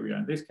Nigeria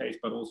in this case,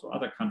 but also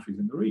other countries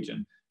in the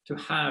region, to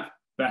have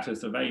better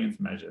surveillance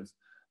measures,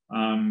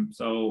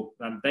 so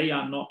that they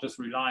are not just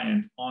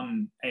reliant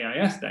on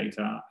AIS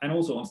data and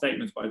also on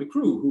statements by the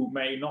crew, who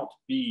may not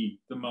be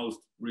the most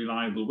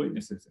reliable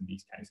witnesses in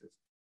these cases.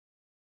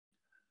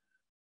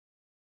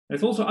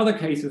 There's also other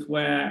cases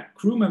where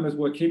crew members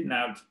were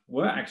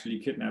actually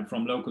kidnapped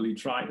from locally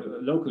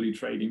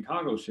trading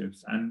cargo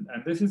ships. And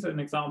this is an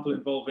example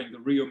involving the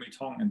Rio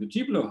Mitong and the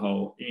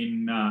Jibloho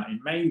in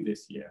May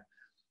this year.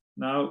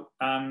 Now,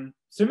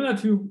 similar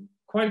to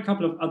quite a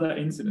couple of other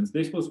incidents,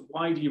 this was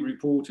widely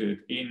reported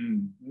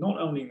in not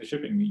only in the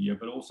shipping media,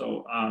 but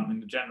also in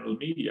the general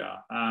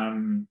media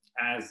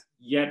as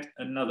yet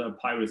another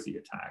piracy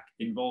attack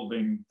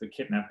involving the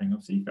kidnapping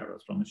of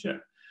seafarers from a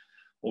ship,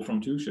 or from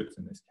 2 ships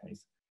in this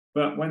case.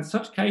 But when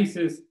such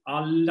cases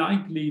are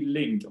likely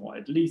linked, or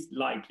at least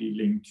likely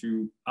linked,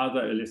 to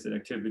other illicit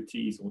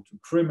activities or to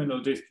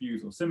criminal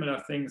disputes or similar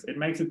things, it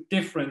makes a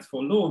difference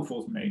for law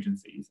enforcement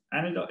agencies.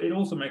 And it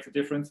also makes a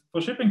difference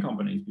for shipping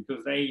companies,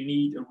 because they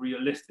need a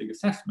realistic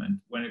assessment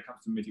when it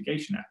comes to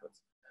mitigation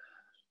efforts.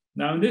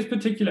 Now, in this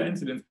particular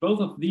incident, both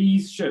of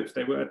these ships,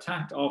 they were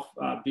attacked off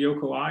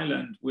Bioko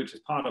Island, which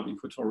is part of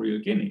Equatorial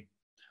Guinea.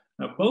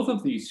 Now, both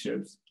of these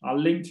ships are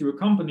linked to a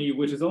company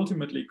which is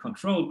ultimately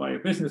controlled by a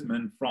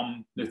businessman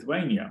from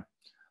Lithuania,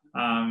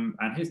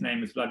 and his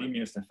name is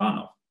Vladimir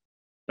Stefanov.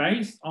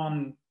 Based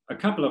on a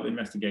couple of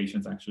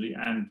investigations, actually,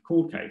 and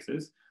court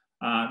cases,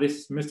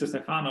 this Mr.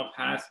 Stefanov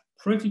has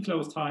pretty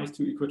close ties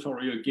to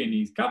Equatorial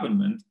Guinea's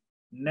government,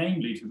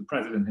 namely to the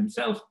president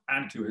himself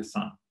and to his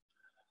son.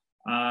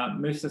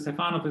 Mr.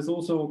 Stefanov is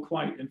also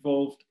quite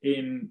involved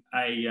in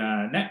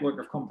a network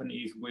of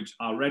companies which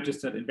are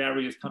registered in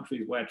various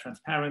countries where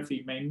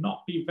transparency may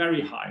not be very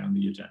high on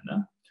the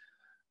agenda.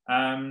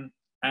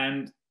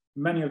 And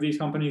many of these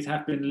companies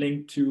have been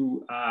linked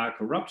to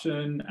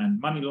corruption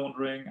and money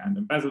laundering and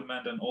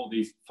embezzlement and all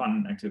these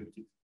fun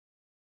activities.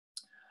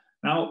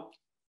 Now,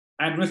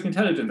 at Risk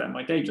Intelligence, at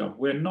my day job,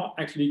 we're not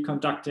actually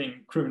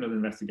conducting criminal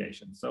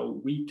investigations.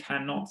 So we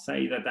cannot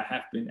say that there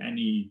have been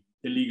any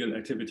illegal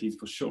activities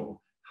for sure.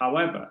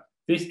 However,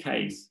 this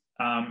case,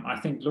 I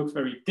think, looks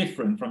very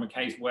different from a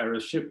case where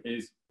a ship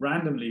is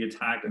randomly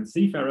attacked and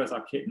seafarers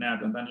are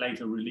kidnapped and then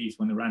later released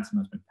when the ransom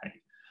has been paid.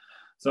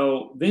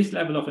 So this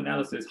level of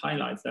analysis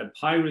highlights that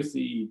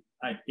piracy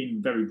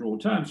in very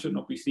broad terms, should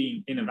not be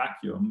seen in a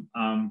vacuum,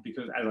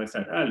 because, as I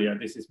said earlier,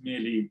 this is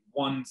merely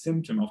one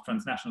symptom of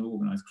transnational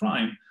organized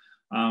crime,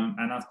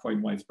 and that's quite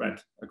widespread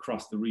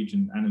across the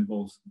region and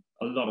involves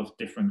a lot of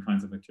different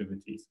kinds of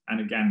activities. And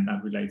again,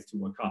 that relates to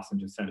what Karsten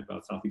just said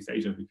about Southeast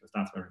Asia, because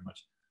that's very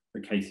much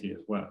the case here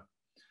as well.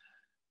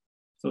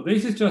 So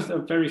this is just a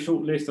very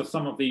short list of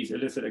some of these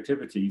illicit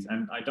activities,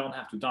 and I don't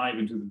have to dive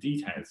into the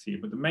details here,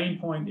 but the main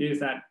point is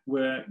that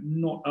we're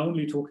not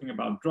only talking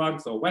about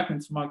drugs or weapon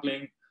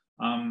smuggling,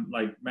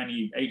 like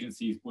many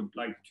agencies would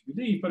like to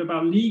believe, but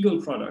about legal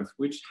products,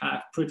 which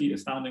have pretty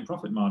astounding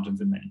profit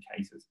margins in many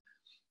cases.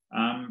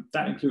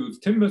 That includes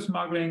timber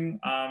smuggling,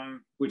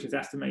 which is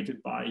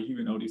estimated by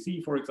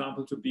UNODC, for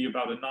example, to be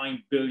about a $9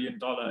 billion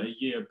a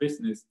year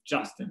business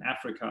just in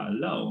Africa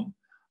alone.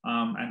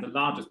 And the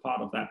largest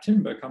part of that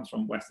timber comes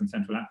from West and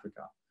Central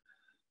Africa.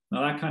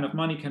 Now, that kind of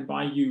money can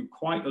buy you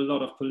quite a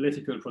lot of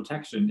political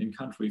protection in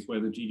countries where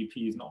the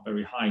GDP is not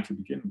very high to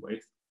begin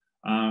with.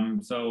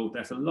 So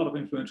there's a lot of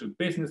influential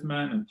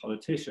businessmen and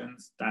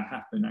politicians that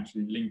have been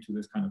actually linked to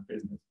this kind of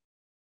business.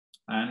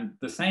 And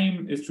the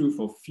same is true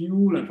for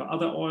fuel and for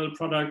other oil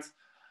products.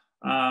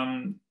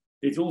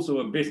 It's also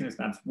a business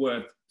that's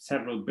worth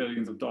several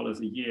billions of dollars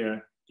a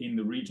year in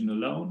the region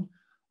alone.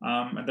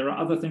 And there are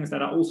other things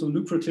that are also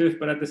lucrative,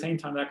 but at the same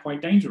time, they're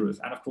quite dangerous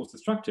and, of course,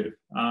 destructive.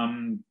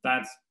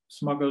 That's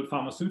smuggled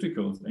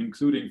pharmaceuticals,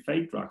 including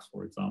fake drugs,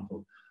 for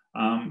example.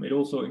 It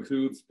also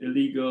includes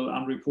illegal,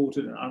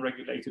 unreported, and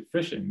unregulated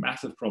fishing,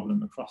 massive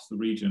problem across the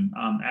region,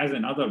 as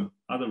in other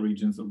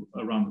regions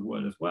around the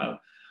world as well.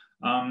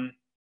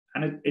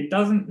 And it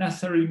doesn't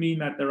necessarily mean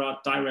that there are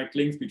direct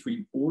links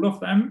between all of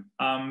them,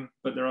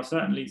 but there are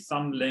certainly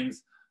some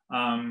links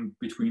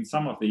between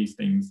some of these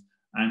things,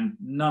 and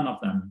none of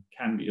them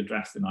can be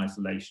addressed in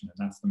isolation, and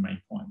that's the main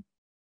point.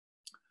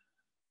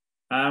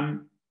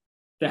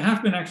 There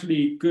have been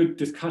actually good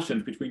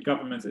discussions between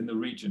governments in the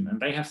region, and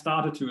they have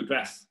started to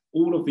address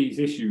all of these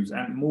issues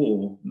and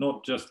more,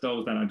 not just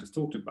those that I just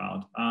talked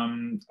about.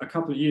 A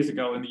couple of years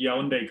ago in the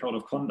Yaoundé Code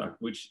of Conduct,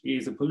 which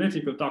is a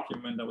political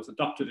document that was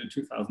adopted in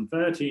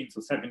 2013,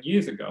 so 7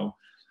 years ago.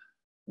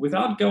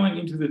 Without going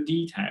into the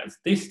details,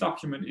 this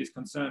document is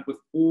concerned with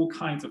all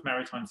kinds of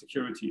maritime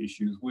security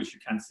issues, which you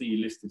can see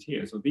listed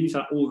here. So these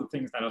are all the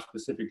things that are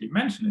specifically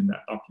mentioned in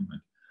that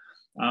document.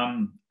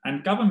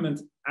 And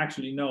governments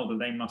actually know that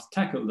they must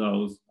tackle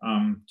those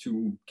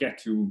to get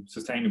to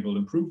sustainable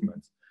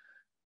improvements.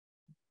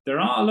 There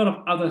are a lot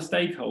of other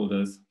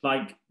stakeholders,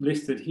 like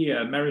listed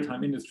here,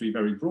 maritime industry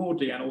very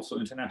broadly, and also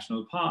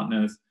international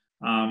partners,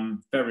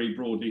 very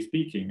broadly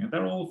speaking. And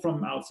they're all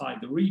from outside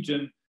the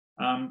region.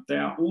 They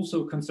are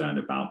also concerned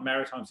about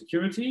maritime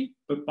security,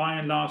 but by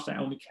and large, they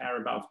only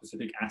care about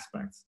specific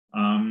aspects.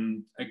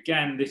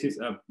 Again, this is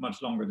a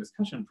much longer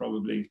discussion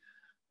probably,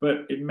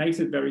 but it makes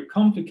it very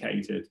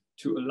complicated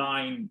to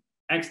align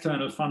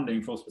external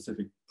funding for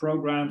specific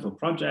programs or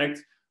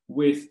projects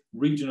with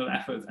regional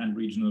efforts and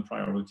regional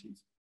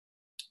priorities.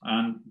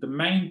 And the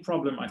main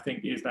problem, I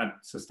think, is that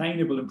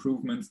sustainable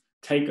improvements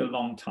take a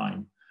long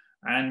time,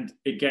 and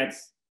it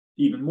gets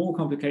even more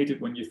complicated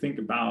when you think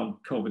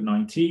about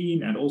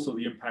COVID-19 and also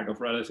the impact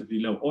of relatively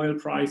low oil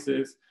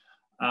prices,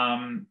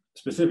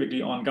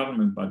 specifically on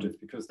government budgets,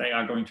 because they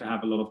are going to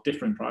have a lot of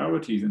different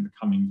priorities in the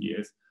coming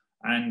years.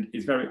 And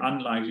it's very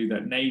unlikely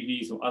that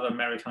navies or other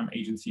maritime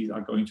agencies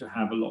are going to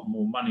have a lot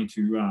more money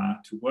to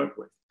work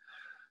with.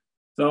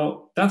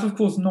 So that's, of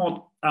course,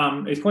 not,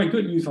 it's quite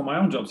good news for my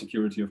own job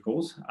security, of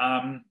course,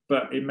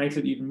 but it makes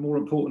it even more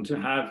important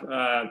to have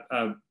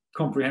a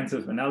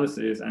comprehensive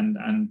analysis and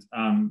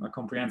a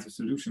comprehensive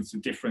solutions to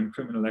different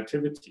criminal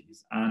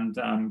activities.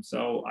 And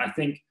so I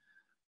think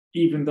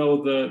even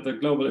though the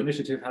global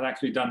initiative has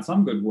actually done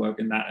some good work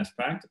in that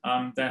aspect,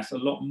 there's a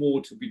lot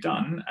more to be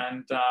done.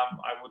 And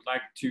I would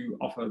like to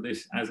offer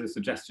this as a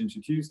suggestion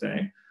to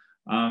Tuesday.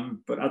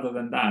 But other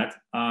than that,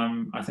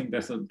 I think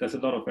there's a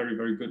lot of very,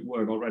 very good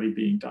work already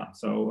being done.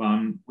 So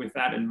with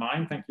that in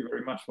mind, thank you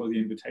very much for the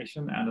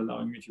invitation and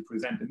allowing me to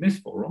present in this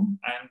forum.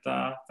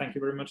 And thank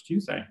you very much,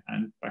 Tuesday,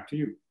 and back to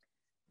you.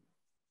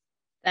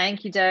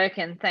 Thank you, Dirk,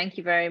 and thank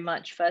you very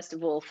much, first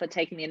of all, for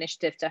taking the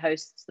initiative to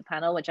host the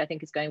panel, which I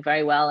think is going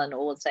very well and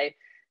also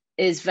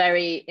is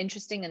very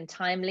interesting and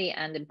timely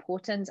and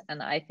important.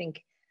 And I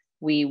think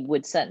we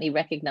would certainly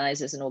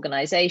recognize as an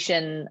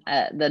organization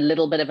the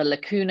little bit of a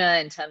lacuna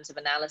in terms of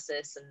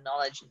analysis and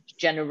knowledge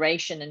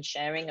generation and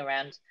sharing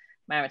around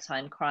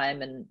maritime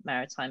crime and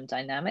maritime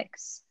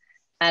dynamics,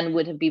 and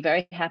would be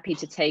very happy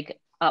to take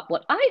up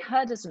what I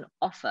heard as an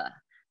offer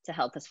to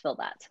help us fill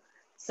that.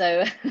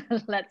 So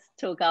let's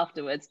talk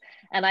afterwards.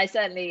 And I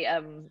certainly,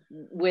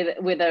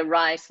 with a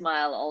wry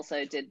smile,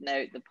 also did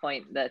note the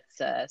point that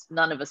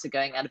none of us are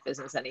going out of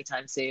business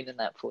anytime soon, and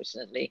that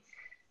fortunately,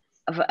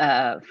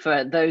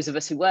 for those of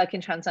us who work in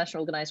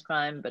transnational organized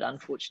crime, but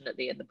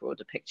unfortunately in the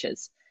broader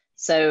pictures.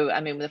 So, I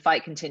mean, the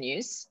fight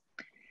continues.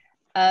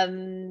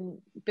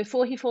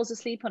 Before he falls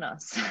asleep on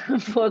us,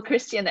 for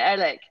J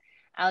Ehrlich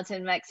out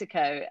in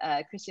Mexico.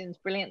 Christian, it's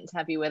brilliant to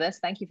have you with us.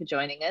 Thank you for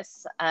joining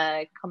us.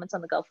 Comments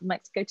on the Gulf of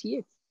Mexico to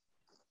you.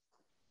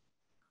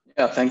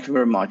 Yeah, thank you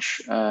very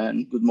much.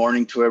 And good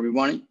morning to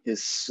everyone.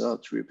 It's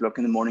 3 o'clock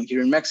in the morning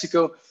here in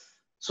Mexico.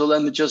 So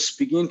let me just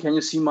begin. Can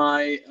you see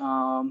my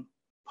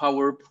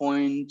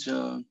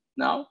PowerPoint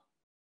now?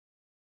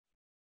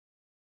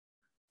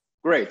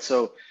 Great.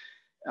 So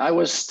I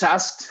was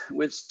tasked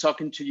with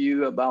talking to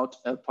you about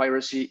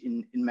piracy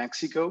in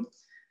Mexico.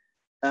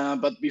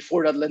 But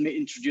before that, let me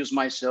introduce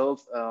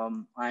myself.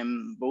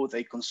 I'm both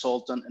a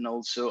consultant and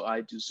also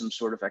I do some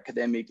sort of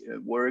academic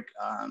work.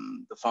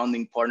 I'm the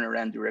founding partner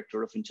and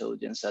director of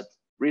intelligence at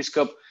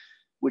RISKOP,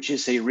 which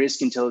is a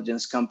risk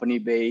intelligence company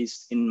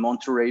based in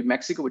Monterrey,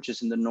 Mexico, which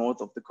is in the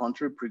north of the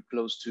country, pretty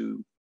close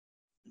to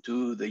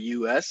the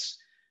US.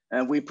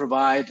 And we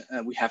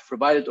have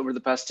provided over the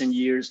past 10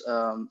 years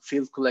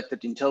field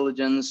collected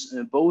intelligence,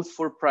 both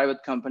for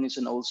private companies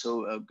and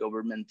also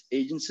government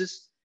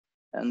agencies.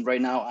 And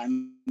right now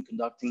I'm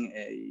conducting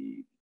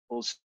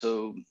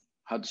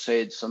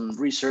some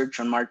research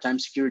on maritime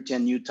security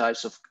and new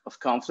types of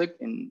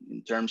conflict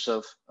in terms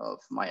of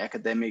my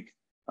academic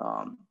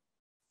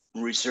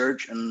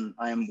research. And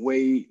I am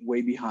way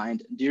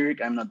behind Dirk.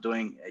 I'm not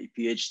doing a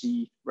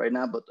PhD right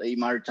now, but a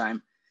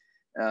maritime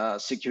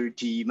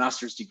security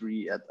master's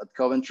degree at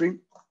Coventry.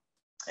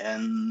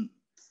 And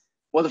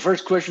well, the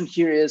first question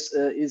here is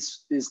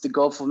the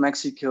Gulf of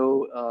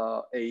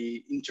Mexico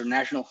a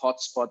international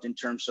hotspot in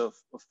terms of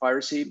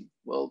piracy?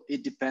 Well,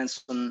 it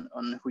depends on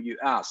who you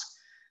ask.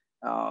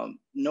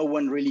 No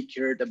one really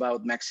cared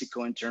about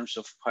Mexico in terms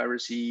of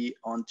piracy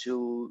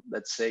until,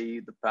 let's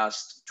say, the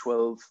past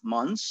 12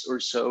 months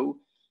or so,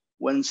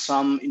 when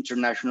some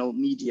international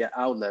media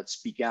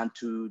outlets began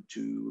to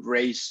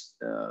raise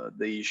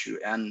the issue.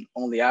 And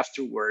only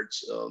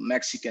afterwards,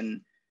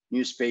 Mexican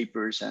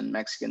newspapers and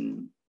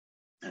Mexican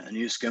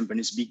news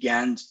companies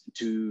began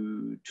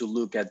to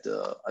look at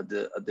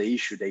the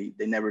issue.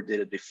 They never did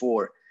it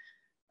before.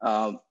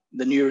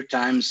 The New York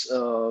Times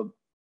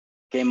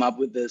came up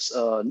with this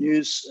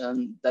news,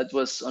 and that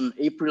was on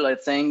April, I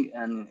think,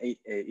 and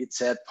it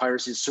said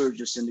piracy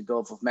surges in the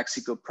Gulf of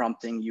Mexico,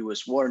 prompting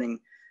U.S. warning,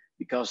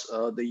 because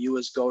the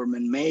U.S.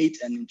 government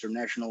made an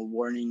international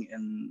warning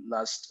in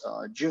last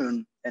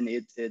June, and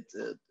it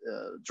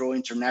drew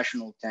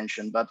international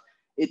attention. But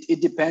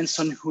it depends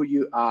on who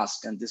you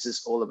ask, and this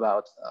is all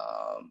about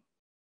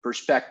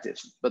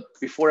perspectives. But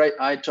before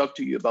I talk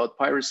to you about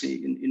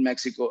piracy in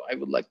Mexico, I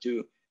would like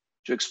to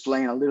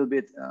explain a little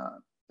bit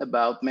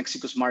about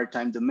Mexico's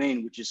maritime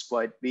domain, which is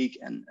quite big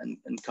and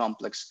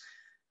complex.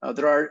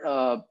 There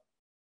are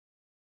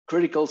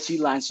critical sea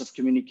lines of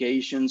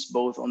communications,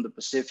 both on the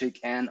Pacific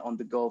and on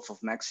the Gulf of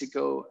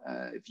Mexico.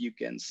 If you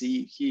can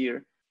see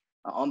here,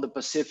 on the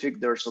Pacific,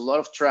 there's a lot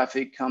of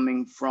traffic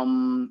coming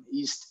from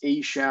East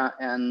Asia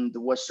and the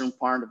western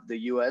part of the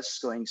US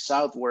going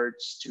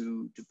southwards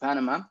to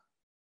Panama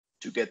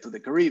to get to the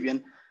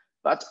Caribbean.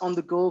 But on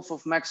the Gulf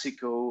of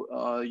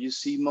Mexico, you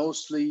see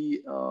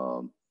mostly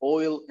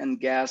oil and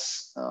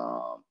gas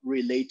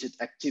related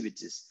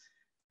activities,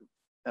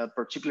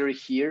 particularly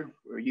here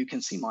where you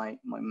can see my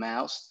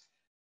mouse.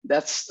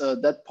 That's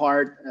that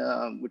part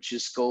which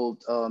is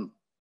called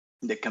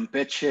the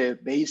Campeche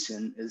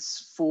Basin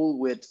is full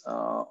with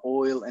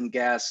oil and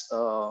gas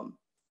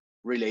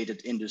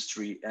related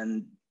industry.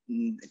 And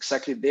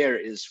exactly there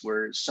is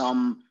where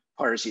some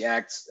piracy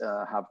acts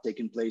have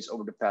taken place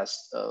over the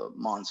past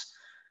months.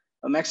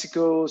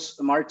 Mexico's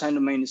maritime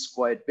domain is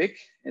quite big.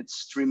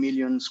 It's 3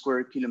 million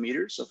square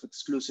kilometers of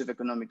exclusive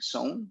economic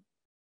zone.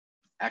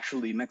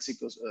 Actually,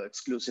 Mexico's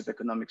exclusive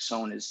economic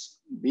zone is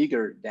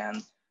bigger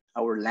than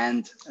our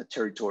land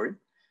territory.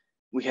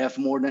 We have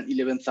more than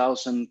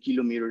 11,000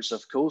 kilometers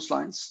of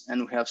coastlines,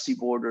 and we have sea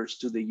borders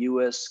to the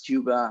US,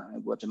 Cuba,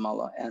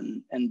 Guatemala,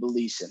 and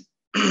Belize.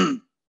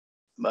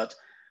 But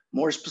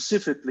more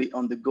specifically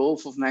on the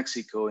Gulf of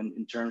Mexico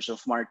in terms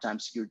of maritime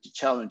security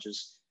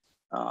challenges,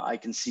 I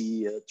can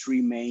see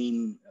 3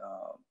 main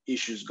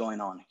issues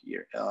going on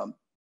here.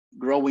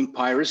 Growing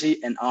piracy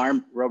and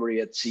armed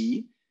robbery at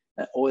sea,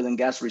 oil and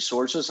gas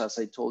resources. As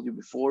I told you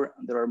before,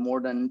 there are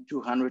more than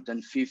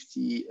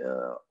 250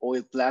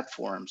 oil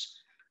platforms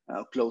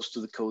close to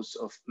the coast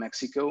of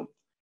Mexico.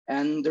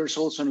 And there's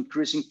also an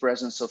increasing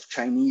presence of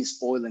Chinese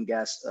oil and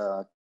gas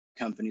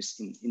companies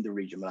in the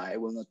region. But I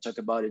will not talk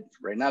about it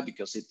right now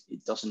because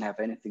it doesn't have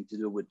anything to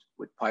do with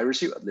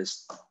piracy, at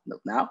least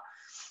not now.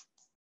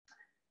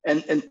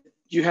 And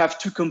you have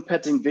 2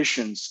 competing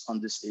visions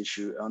on this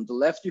issue. On the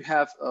left, you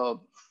have,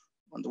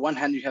 on the one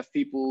hand, you have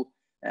people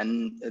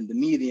and the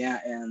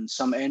media and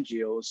some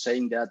NGOs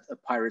saying that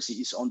piracy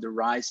is on the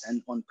rise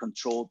and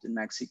uncontrolled in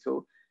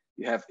Mexico.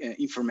 You have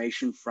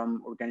information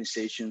from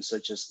organizations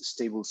such as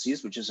Stable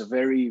Seas, which is a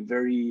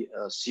very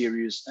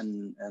serious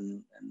and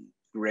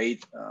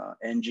great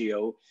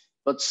NGO,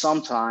 but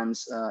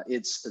sometimes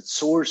its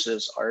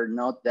sources are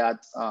not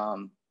that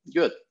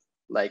good.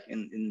 Like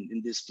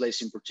in this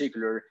place in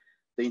particular,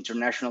 the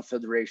International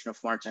Federation of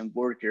Maritime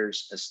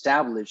Workers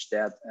established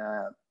that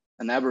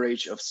an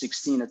average of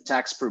 16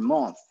 attacks per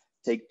month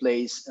take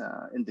place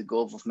in the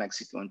Gulf of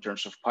Mexico in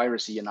terms of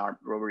piracy and armed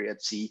robbery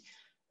at sea,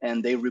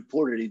 and they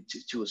reported it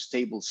to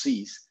Stable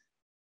Seas.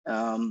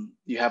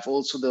 You have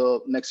also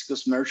the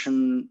Mexico's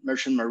merchant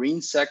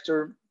marine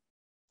sector.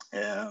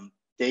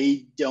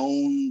 They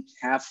don't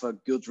have a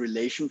good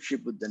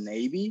relationship with the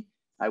Navy.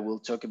 I will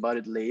talk about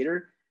it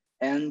later.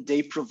 And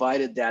they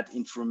provided that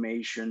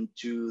information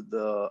to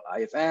the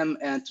IFM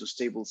and to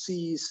Stable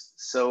Seas.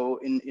 So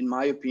in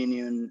my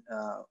opinion,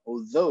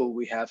 although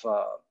we have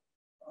a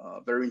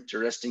very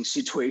interesting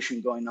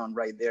situation going on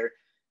right there,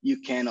 you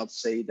cannot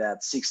say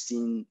that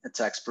 16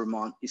 attacks per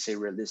month is a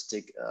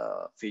realistic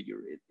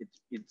figure.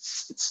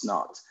 It's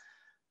not.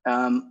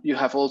 You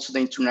have also the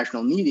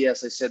international media,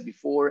 as I said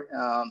before,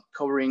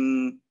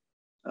 covering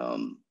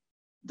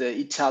the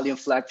Italian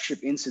flagship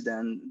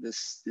incident.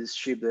 This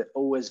ship, the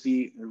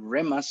OSV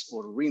Remas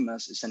or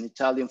Rimas, is an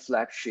Italian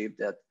flagship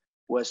that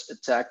was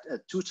attacked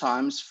 2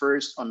 times.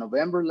 First on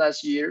November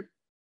last year,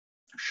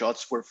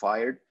 shots were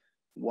fired.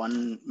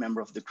 One member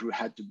of the crew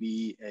had to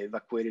be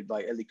evacuated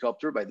by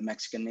helicopter by the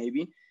Mexican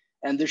Navy.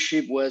 And the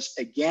ship was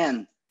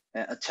again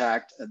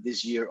attacked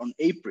this year on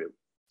April.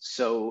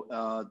 So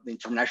the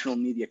international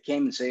media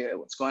came and say,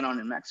 what's going on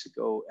in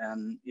Mexico?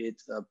 And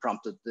it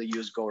prompted the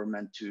US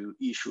government to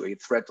issue a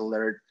threat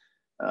alert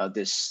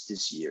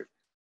this year.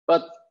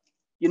 But,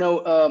 you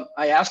know,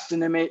 I asked the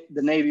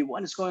Navy,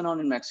 what is going on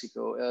in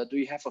Mexico? Do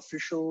you have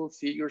official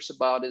figures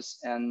about this?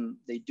 And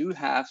they do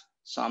have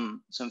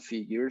some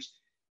figures.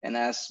 And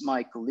as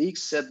my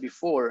colleagues said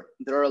before,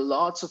 there are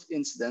lots of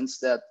incidents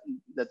that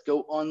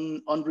go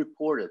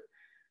unreported.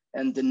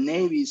 And the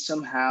Navy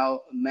somehow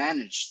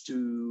managed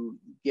to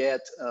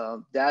get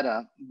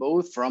data,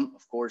 both from,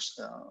 of course,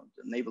 the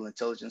Naval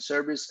Intelligence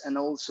Service and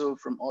also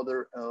from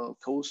other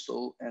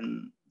coastal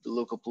and the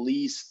local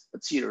police,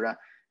 etc.,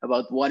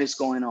 about what is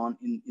going on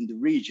in the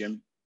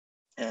region.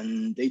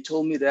 And they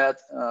told me that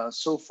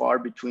so far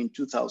between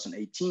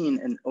 2018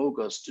 and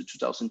August to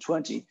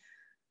 2020,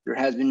 there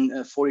has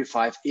been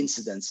 45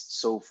 incidents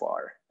so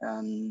far.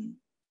 And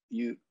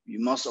you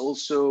must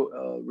also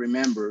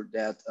remember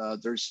that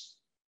there's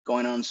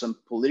going on some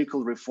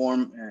political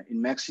reform in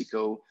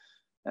Mexico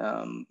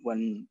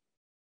when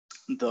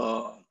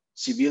the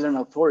civilian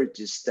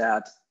authorities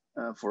that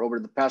for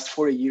over the past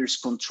 40 years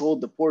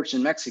controlled the ports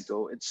in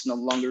Mexico, it's no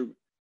longer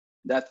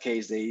that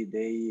case.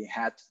 They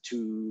had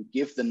to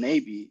give the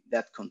Navy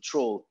that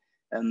control,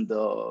 and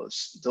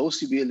those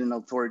civilian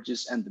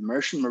authorities and the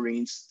merchant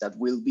marines that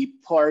will be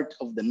part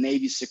of the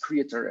Navy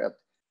Secretariat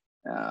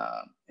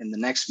in the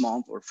next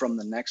month or from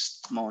the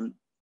next month,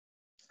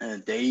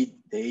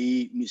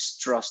 they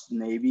mistrust the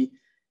Navy,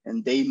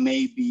 and they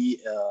may be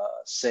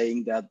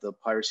saying that the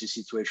piracy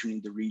situation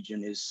in the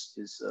region is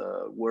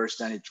worse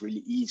than it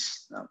really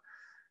is.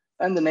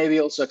 And the Navy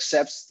also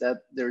accepts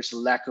that there's a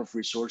lack of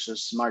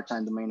resources,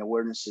 maritime domain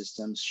awareness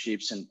systems,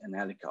 ships, and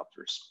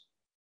helicopters.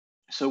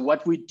 So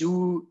what we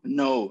do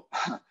know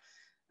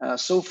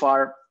so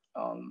far,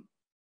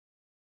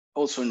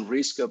 also in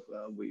RISKOP,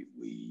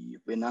 we've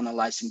been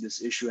analyzing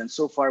this issue, and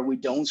so far we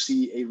don't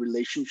see a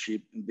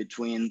relationship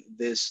between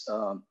these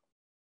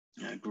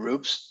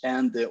groups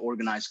and the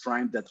organized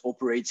crime that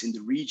operates in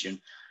the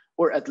region,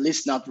 or at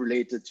least not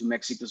related to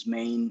Mexico's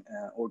main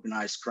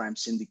organized crime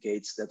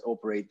syndicates that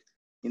operate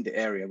in the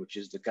area, which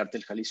is the Cartel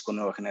Jalisco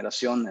Nueva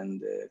Generación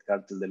and the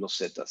Cartel de los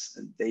Zetas.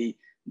 And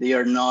they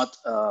are not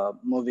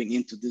moving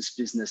into this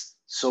business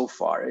so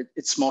far.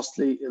 It's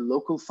mostly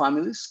local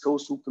families,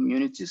 coastal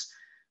communities,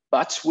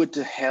 but with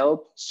the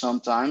help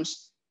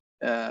sometimes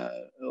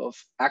of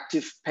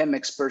active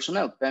Pemex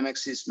personnel.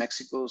 Pemex is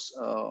Mexico's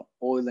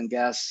oil and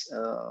gas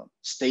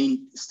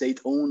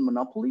state-owned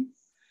monopoly.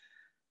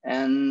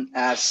 And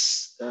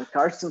as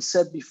Karsten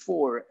said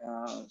before,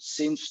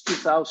 since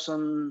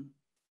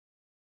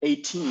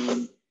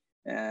 2018,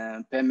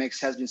 Pemex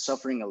has been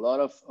suffering a lot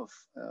of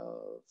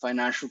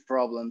financial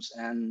problems,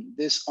 and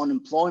this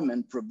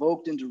unemployment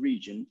provoked in the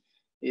region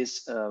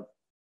is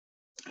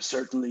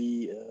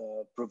certainly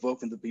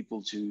provoking the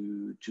people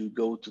to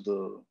go to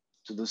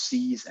the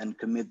seas and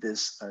commit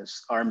this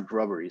as armed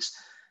robberies.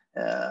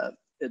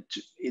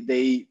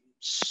 They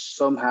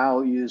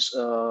somehow use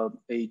a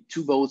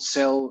 2-boat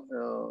cell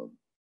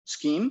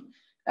scheme,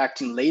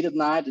 acting late at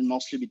night and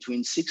mostly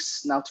between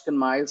 6 nautical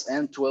miles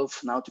and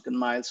 12 nautical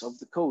miles of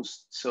the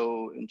coast.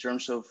 So in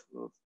terms of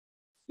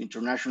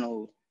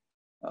international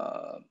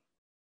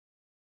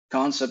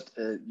concept,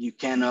 you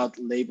cannot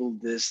label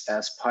this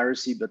as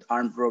piracy, but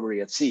armed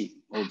robbery at sea,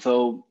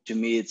 although to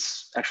me,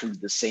 it's actually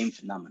the same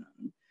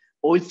phenomenon.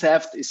 Oil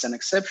theft is an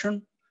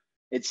exception.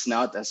 It's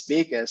not as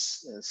big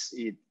as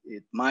it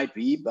might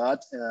be,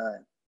 but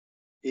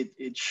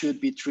it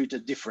should be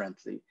treated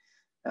differently.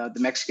 The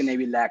Mexican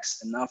Navy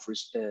lacks enough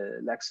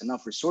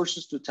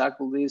resources to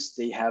tackle this.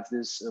 They have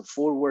this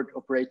forward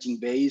operating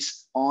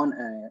base on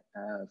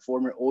a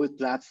former oil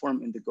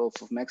platform in the Gulf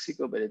of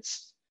Mexico, but it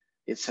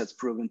has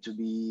proven to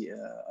be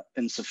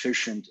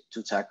insufficient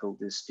to tackle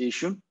this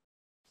issue.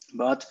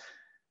 But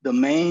the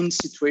main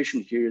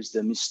situation here is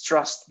the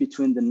mistrust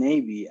between the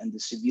Navy and the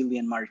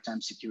civilian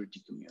maritime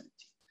security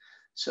community.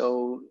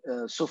 So,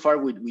 so far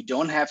we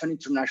don't have an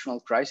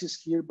international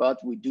crisis here,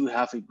 but we do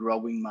have a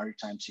growing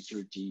maritime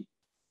security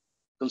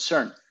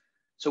concern.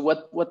 So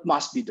what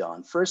must be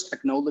done? First,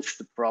 acknowledge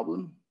the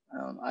problem.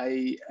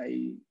 I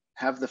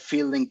have the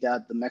feeling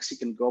that the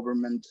Mexican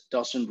government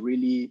doesn't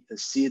really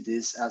see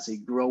this as a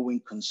growing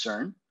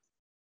concern.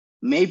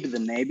 Maybe the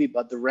Navy,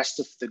 but the rest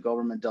of the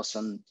government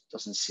doesn't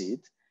see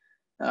it.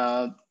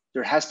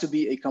 There has to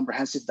be a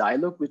comprehensive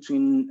dialogue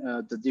between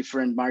the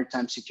different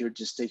maritime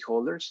security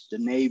stakeholders, the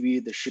Navy,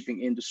 the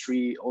shipping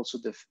industry, also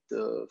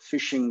the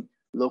fishing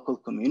local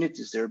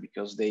communities there,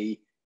 because they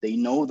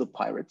know the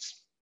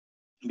pirates,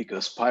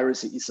 because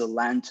piracy is a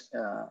land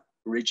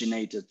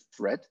originated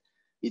threat.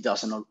 It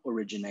doesn't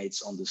originate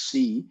on the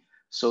sea.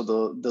 So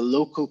the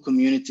local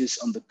communities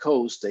on the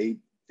coast, they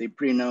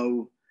pretty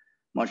know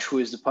much who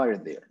is the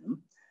pirate there.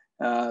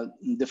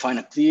 Define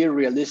a clear,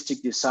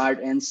 realistic, desired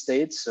end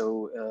state.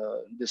 So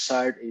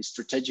decide a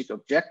strategic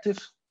objective,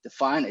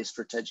 define a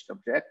strategic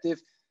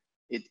objective.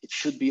 It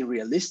should be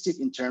realistic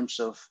in terms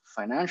of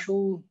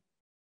financial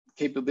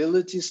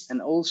capabilities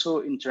and also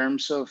in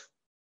terms of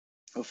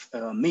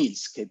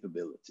means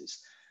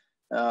capabilities.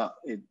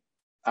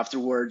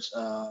 Afterwards,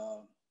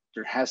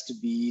 there has to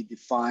be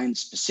defined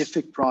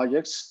specific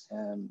projects.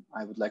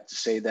 I would like to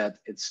say that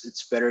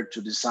it's better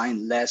to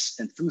design less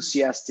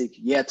enthusiastic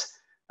yet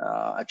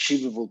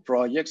achievable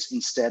projects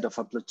instead of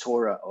a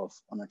plethora of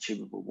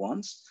unachievable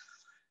ones.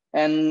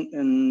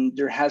 And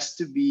there has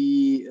to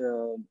be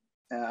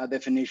a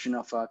definition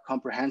of a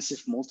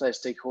comprehensive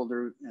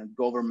multi-stakeholder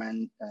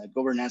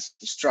governance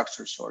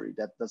structure,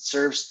 that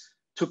serves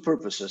two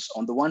purposes.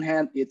 On the one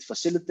hand, it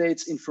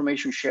facilitates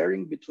information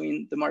sharing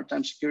between the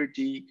maritime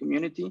security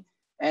community,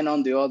 and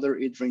on the other,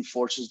 it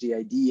reinforces the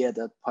idea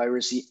that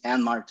piracy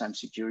and maritime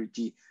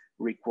security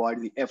require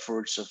the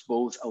efforts of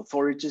both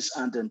authorities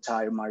and the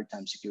entire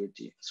maritime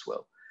security as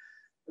well.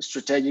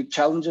 Strategic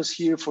challenges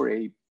here for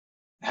a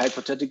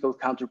hypothetical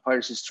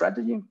counter-piracy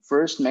strategy.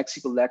 First,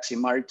 Mexico lacks a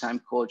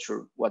maritime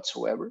culture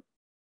whatsoever.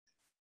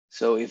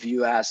 So if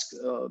you ask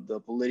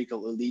the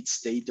political elites,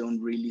 they don't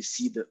really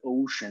see the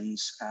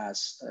oceans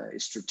as a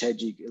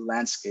strategic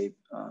landscape.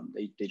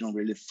 They don't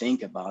really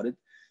think about it.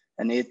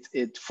 And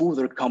it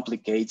further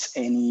complicates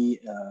any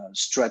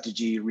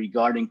strategy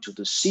regarding to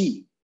the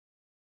sea.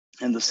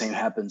 And the same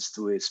happens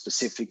to a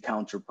specific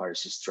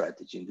counter-piracy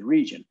strategy in the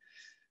region.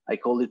 I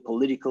call it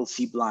political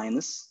sea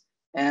blindness.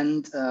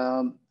 And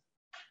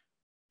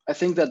I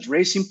think that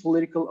raising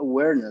political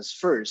awareness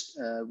first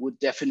would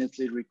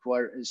definitely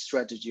require a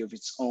strategy of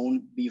its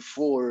own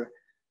before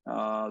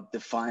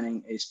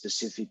defining a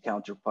specific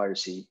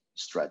counter-piracy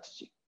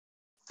strategy.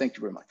 Thank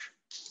you very much.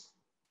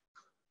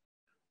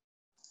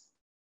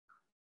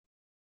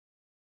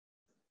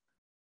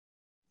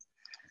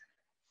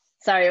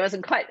 Sorry, I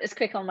wasn't quite as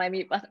quick on my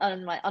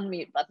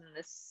unmute button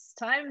this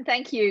time.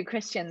 Thank you,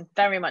 Christian,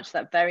 very much for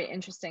that very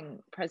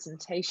interesting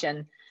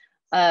presentation.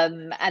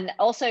 And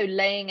also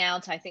laying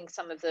out, I think,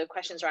 some of the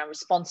questions around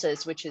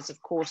responses, which is,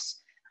 of course,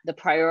 the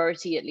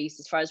priority, at least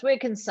as far as we're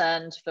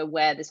concerned, for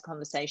where this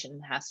conversation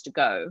has to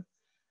go.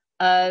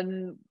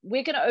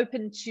 We're going to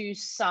open to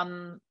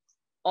some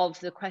of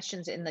the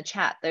questions in the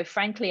chat, though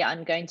frankly,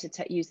 I'm going to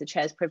use the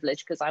chair's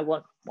privilege because I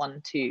want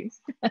one too.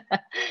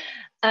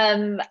 I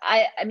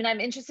mean, I'm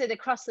interested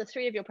across the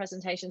three of your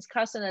presentations.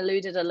 Karsten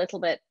alluded a little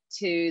bit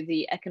to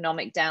the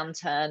economic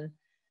downturn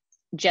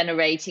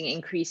generating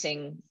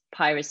increasing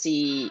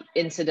piracy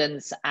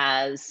incidents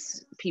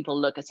as people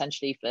look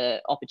essentially for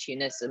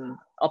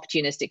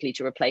opportunistically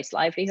to replace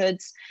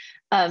livelihoods.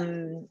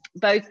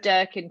 Both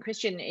Dirk and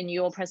Christian, in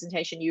your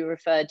presentation, you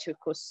referred to, of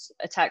course,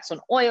 attacks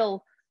on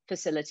oil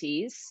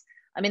facilities.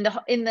 I mean,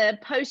 in the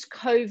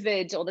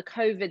post-COVID or the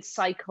COVID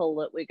cycle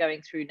that we're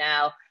going through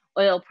now,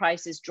 oil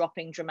prices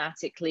dropping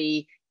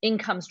dramatically,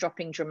 incomes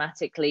dropping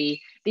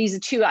dramatically. These are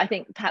two, I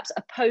think, perhaps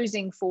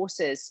opposing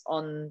forces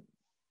on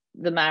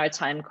the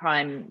maritime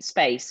crime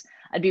space.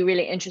 I'd be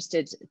really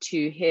interested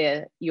to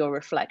hear your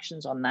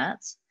reflections on that.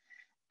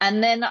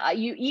 And then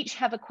you each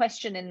have a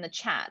question in the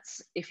chat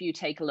if you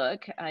take a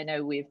look. I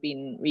know we've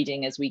been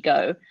reading as we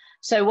go.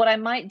 So what I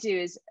might do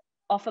is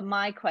offer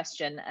my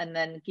question and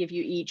then give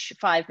you each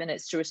 5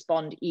 minutes to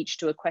respond each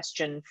to a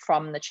question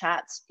from the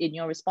chat in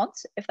your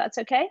response, if that's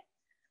okay.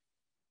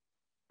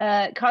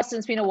 Karsten,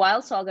 it's been a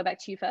while, so I'll go back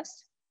to you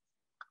first.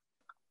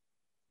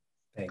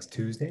 Thanks,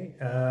 Tuesday.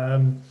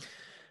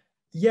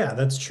 Yeah,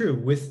 that's true.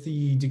 With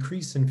the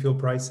decrease in fuel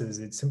prices,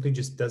 it simply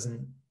just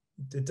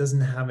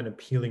doesn't have an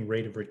appealing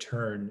rate of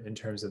return in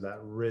terms of that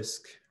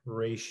risk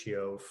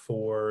ratio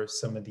for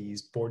some of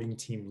these boarding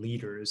team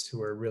leaders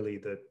who are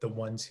really the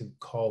ones who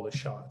call the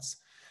shots.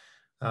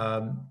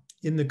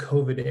 In the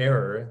COVID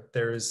era,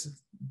 there's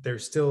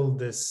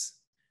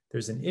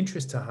an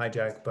interest to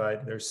hijack,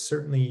 but there's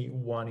certainly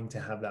wanting to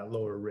have that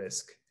lower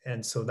risk.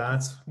 And so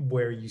that's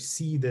where you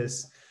see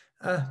this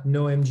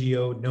no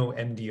MGO, no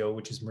MDO,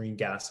 which is marine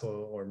gas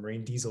oil or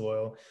marine diesel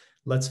oil.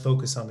 Let's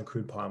focus on the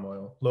crude palm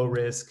oil. Low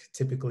risk,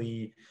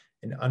 typically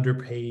an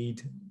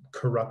underpaid,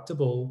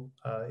 corruptible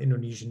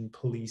Indonesian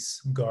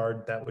police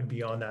guard that would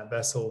be on that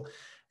vessel.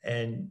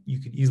 And you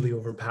could easily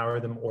overpower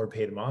them or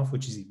pay them off,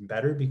 which is even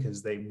better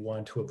because they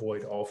want to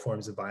avoid all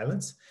forms of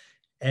violence.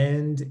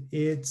 And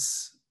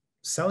it's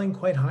selling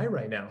quite high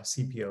right now,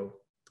 CPO,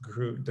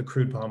 the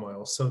crude palm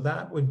oil. So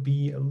that would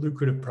be a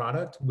lucrative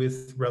product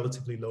with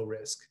relatively low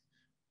risk.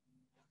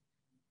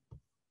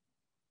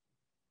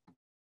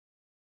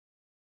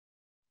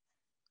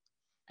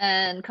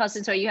 And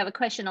Karsten, sorry, you have a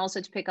question also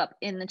to pick up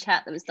in the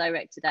chat that was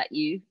directed at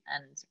you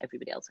and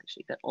everybody else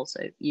actually, but also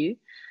you.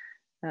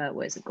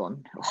 Where's it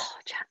gone? Oh,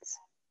 chats.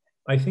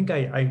 I think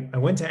I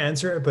went to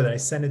answer it, but I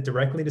sent it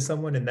directly to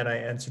someone and then I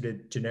answered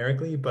it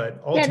generically. But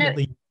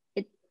ultimately,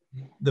 yeah,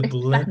 no, the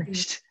blend,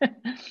 vanished.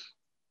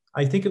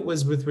 I think it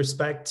was with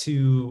respect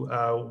to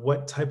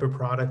what type of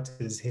product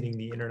is hitting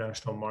the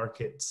international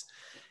markets.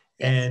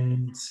 Yes.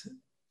 And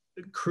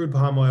crude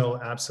palm oil,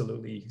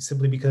 absolutely.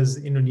 Simply because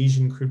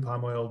Indonesian crude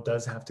palm oil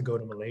does have to go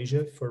to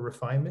Malaysia for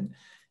refinement.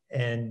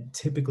 And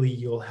typically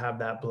you'll have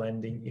that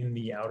blending in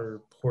the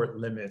outer port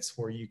limits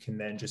where you can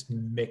then just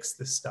mix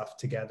the stuff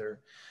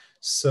together.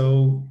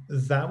 So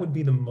that would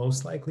be the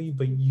most likely,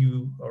 but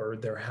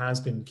there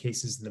has been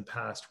cases in the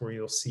past where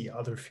you'll see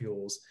other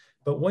fuels.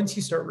 But once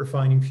you start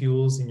refining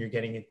fuels and you're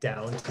getting it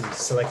down to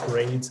select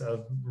grades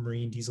of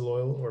marine diesel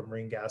oil or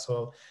marine gas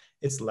oil,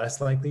 it's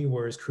less likely,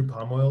 whereas crude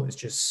palm oil is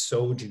just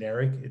so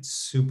generic, it's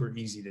super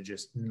easy to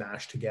just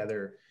mash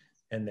together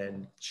and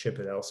then ship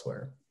it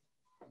elsewhere.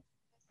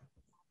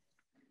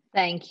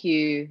 Thank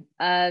you.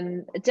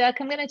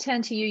 Dirk, I'm going to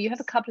turn to you. You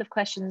have a couple of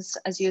questions,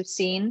 as you've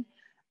seen.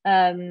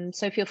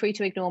 So feel free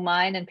to ignore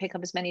mine and pick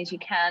up as many as you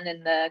can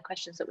in the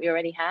questions that we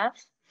already have.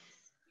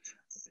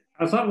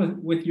 I'll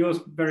start with yours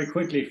very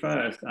quickly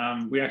first.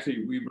 We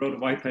wrote a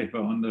white paper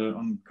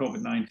on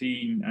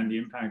COVID-19 and the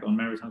impact on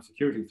maritime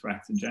security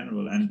threats in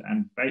general,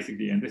 and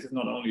basically, and this is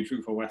not only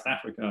true for West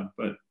Africa,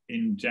 but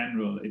in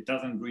general, it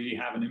doesn't really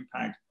have an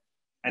impact,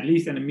 at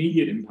least an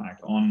immediate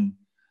impact on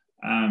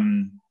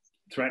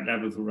threat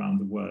levels around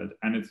the world,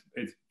 and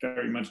it's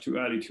very much too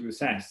early to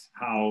assess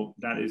how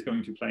that is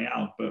going to play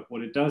out. But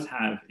what it does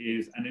have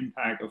is an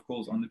impact, of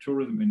course, on the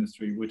tourism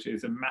industry, which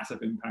is a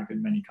massive impact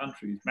in many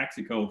countries.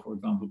 Mexico, for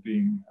example,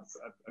 being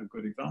a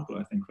good example.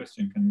 I think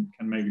Christian can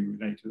maybe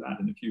relate to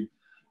that. And if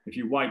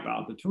you wipe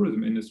out the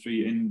tourism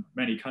industry in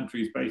many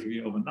countries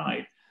basically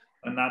overnight,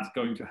 then that's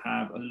going to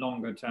have a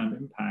longer term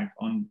impact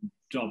on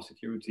job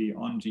security,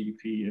 on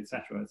GDP, et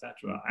cetera,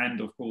 and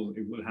of course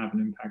it will have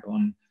an impact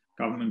on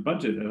government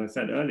budget, as I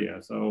said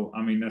earlier. So,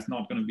 I mean, there's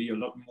not going to be a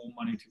lot more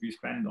money to be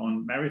spent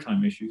on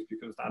maritime issues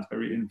because that's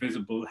very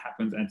invisible,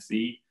 happens at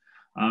sea.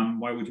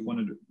 Why would you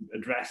want to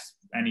address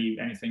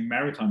anything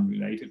maritime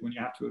related when you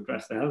have to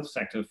address the health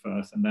sector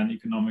first and then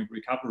economic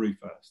recovery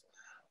first?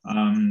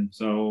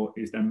 So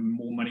is there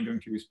more money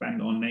going to be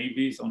spent on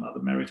navies, on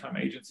other maritime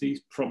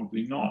agencies?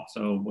 Probably not.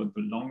 So what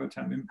the longer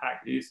term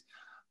impact is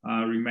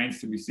remains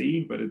to be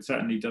seen, but it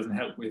certainly doesn't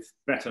help with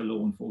better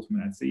law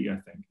enforcement at sea, I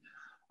think.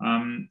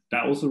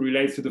 That also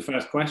relates to the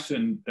first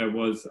question that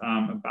was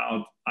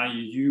about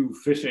IUU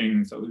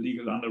fishing, so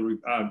illegal,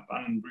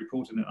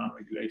 unreported and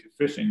unregulated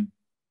fishing,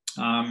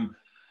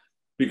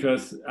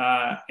 because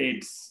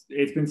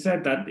it's been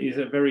said that is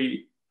a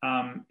very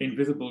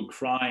invisible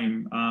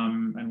crime.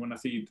 And when I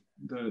see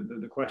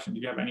the question, do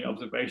you have any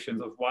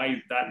observations of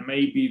why that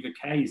may be the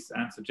case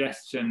and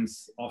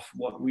suggestions of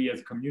what we as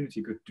a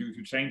community could do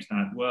to change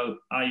that? Well,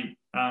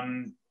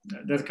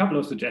 there's a couple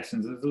of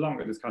suggestions. There's a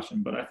longer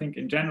discussion, but I think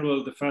in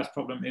general, the first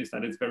problem is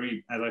that it's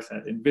very, as I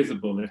said,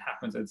 invisible. It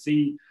happens at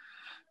sea,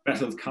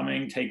 vessels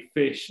coming, take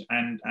fish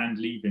and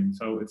leaving.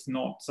 So it's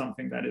not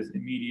something that is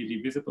immediately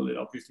visible. It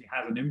obviously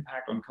has an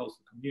impact on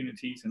coastal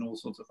communities and all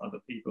sorts of other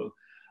people.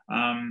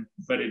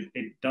 But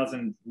it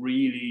doesn't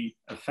really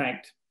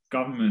affect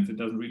governments. It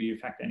doesn't really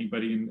affect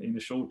anybody in the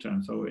short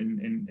term. So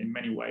in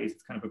many ways,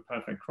 it's kind of a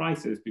perfect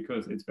crisis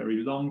because it's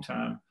very long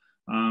term.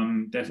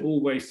 There's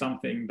always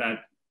something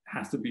that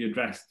has to be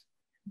addressed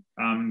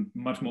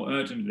much more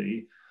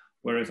urgently,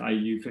 whereas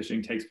IUU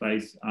fishing takes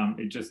place,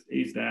 it just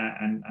is there,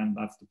 and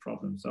that's the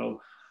problem.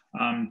 So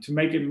to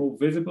make it more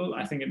visible,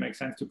 I think it makes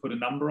sense to put a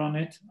number on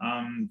it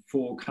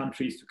for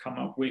countries to come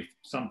up with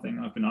something.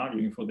 I've been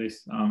arguing for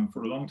this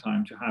for a long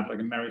time, to have like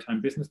a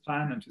maritime business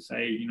plan and to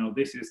say, you know,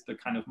 this is the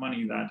kind of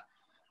money that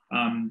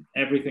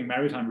everything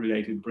maritime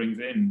related brings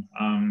in.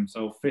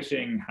 So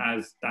fishing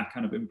has that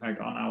kind of impact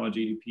on our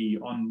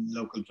GDP, on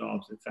local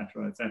jobs, et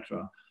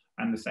cetera,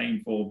 and the same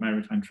for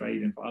maritime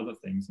trade and for other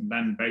things. And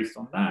then based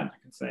on that,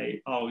 you can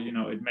say, oh, you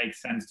know, it makes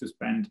sense to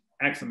spend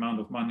X amount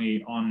of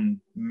money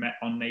on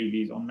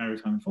navies, on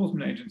maritime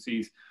enforcement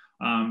agencies,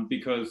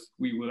 because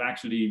we will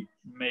actually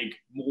make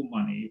more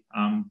money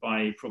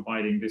by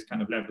providing this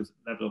kind of level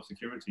of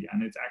security,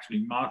 and it's actually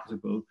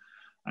marketable.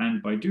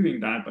 And by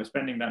doing that, by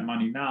spending that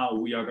money now,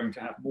 we are going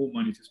to have more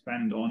money to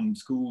spend on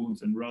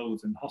schools and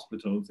roads and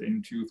hospitals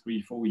in 2,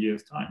 3, 4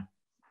 years' time.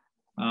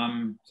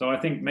 So I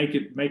think make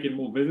it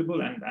more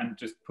visible and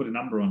just put a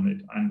number on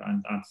it,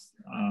 and that's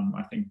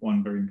I think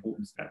one very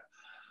important step.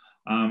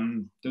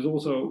 There's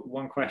also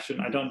one question,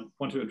 I don't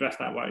want to address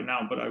that right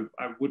now, but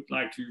I would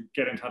like to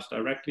get in touch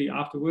directly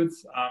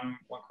afterwards.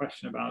 One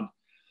question about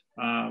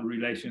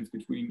relations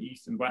between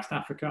East and West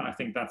Africa. I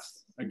think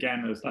that's,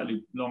 again, a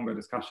slightly longer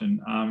discussion,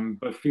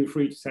 but feel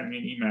free to send me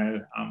an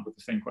email with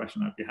the same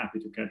question. I'd be happy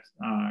to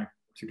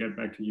get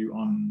back to you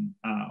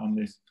on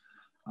this.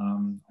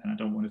 And I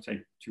don't want to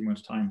take too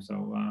much time,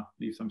 so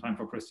leave some time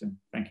for Christian.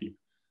 Thank you.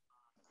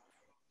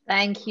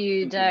 Thank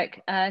you,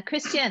 Dirk.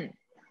 Christian.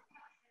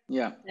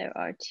 Yeah, there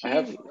are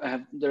two.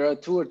 There are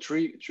two or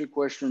three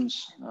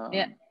questions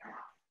in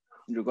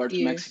regard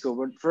to Mexico.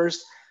 But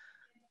first,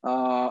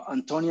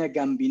 Antonia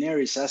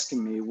Gambineri is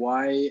asking me,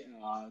 why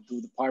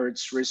do the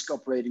pirates risk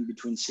operating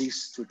between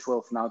 6 to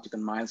 12 nautical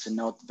miles and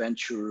not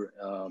venture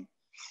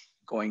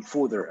going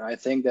further? I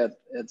think that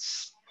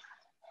it's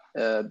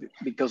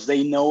because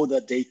they know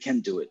that they can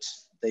do it.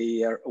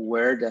 They are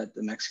aware that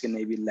the Mexican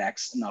Navy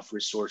lacks enough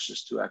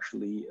resources to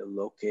actually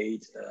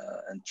locate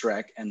and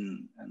track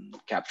and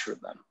capture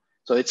them.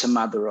 So it's a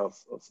matter of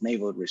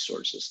naval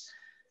resources.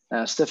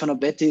 Stefano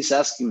Betti is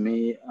asking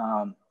me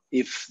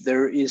if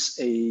there is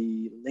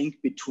a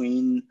link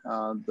between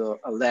the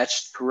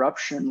alleged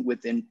corruption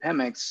within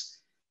Pemex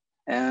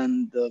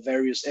and the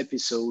various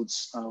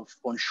episodes of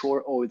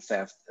onshore oil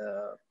theft.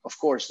 Of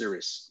course there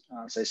is.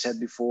 As I said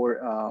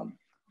before,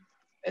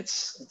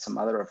 it's a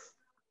matter of,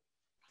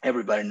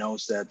 everybody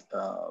knows that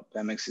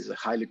Pemex is a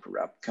highly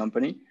corrupt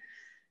company.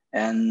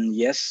 And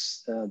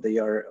yes, they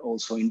are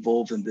also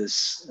involved in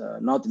this,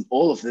 not in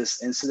all of these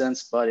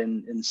incidents, but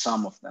in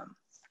some of them.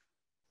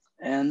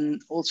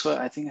 And also,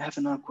 I think I have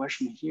another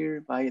question here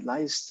by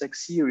Lais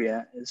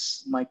Texiria.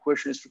 My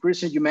question is for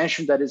Christian. You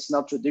mentioned that it's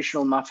not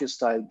traditional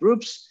mafia-style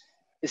groups.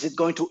 Is it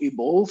going to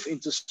evolve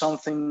into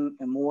something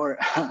more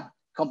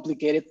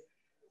complicated?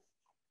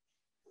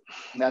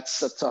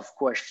 That's a tough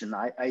question.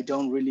 I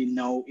don't really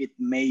know. It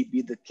may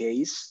be the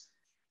case.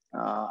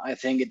 I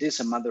think it is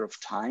a matter of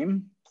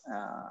time.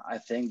 I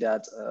think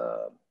that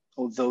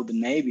although the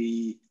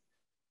Navy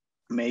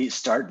may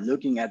start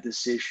looking at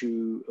this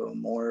issue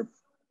more,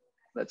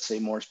 let's say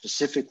more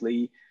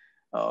specifically,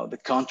 the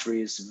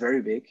country is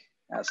very big,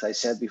 as I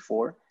said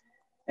before.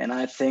 And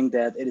I think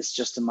that it is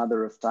just a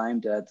matter of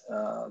time that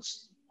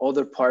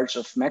other parts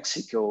of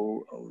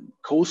Mexico,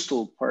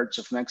 coastal parts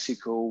of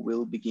Mexico,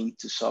 will begin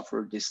to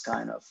suffer this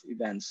kind of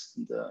events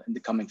in the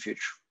coming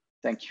future.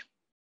 Thank you.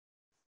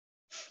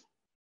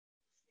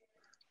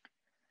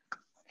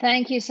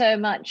 Thank you so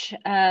much,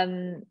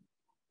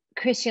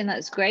 Christian.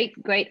 That's great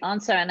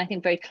answer, and I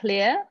think very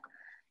clear.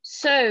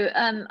 So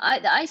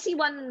I see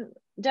one,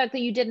 Dirk,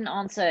 that you didn't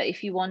answer.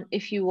 If you want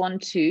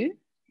to,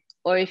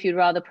 or if you'd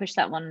rather push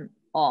that one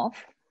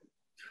off.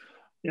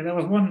 Yeah, there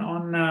was one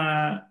on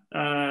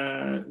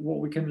what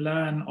we can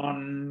learn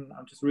on.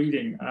 I'm just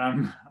reading.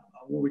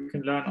 What we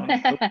can learn on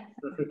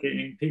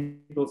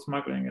people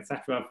smuggling,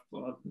 etc.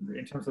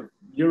 In terms of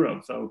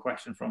Europe. So a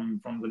question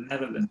from the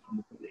Netherlands, from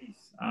the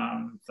police.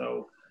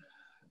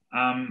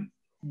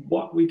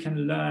 What we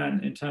can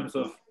learn in terms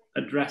of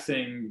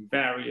addressing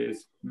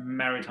various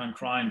maritime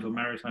crimes or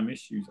maritime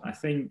issues. I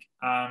think,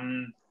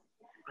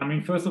 I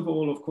mean, first of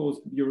all, of course,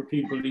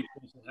 European police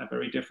forces have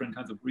very different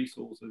kinds of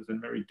resources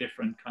and very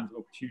different kinds of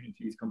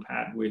opportunities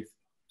compared with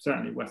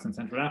certainly West and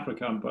Central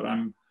Africa, but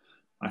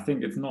I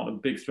think it's not a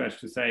big stretch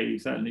to say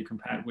certainly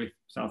compared with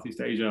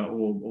Southeast Asia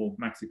or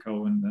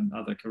Mexico and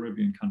other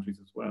Caribbean countries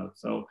as well.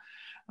 So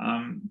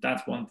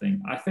that's one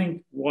thing. I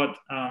think what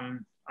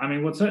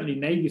certainly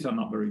navies are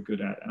not very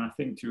good at, and I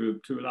think to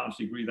a large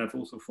degree that's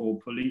also for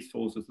police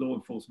forces, law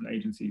enforcement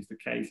agencies the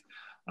case.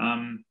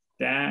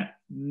 They're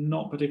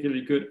not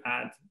particularly good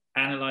at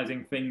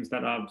analyzing things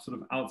that are sort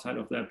of outside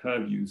of their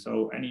purview.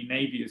 So any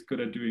Navy is good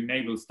at doing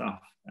naval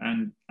stuff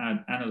and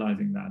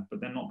analyzing that,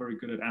 but they're not very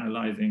good at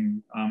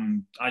analyzing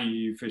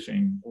IUU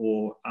fishing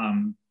or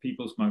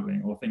people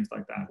smuggling or things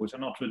like that, which are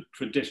not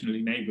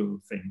traditionally naval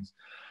things.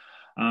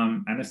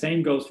 And the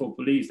same goes for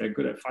police. They're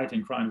good at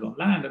fighting crimes on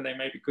land, and they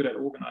may be good at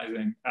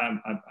organizing,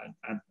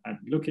 at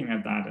looking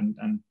at that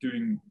and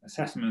doing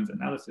assessments,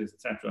 analysis,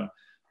 etc.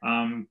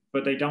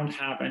 But they don't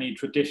have any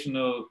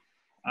traditional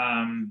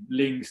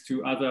links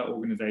to other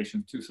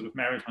organizations, to sort of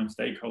maritime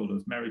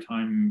stakeholders,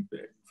 maritime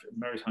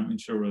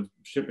insurers,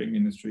 shipping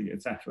industry,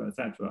 etc.,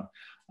 etc.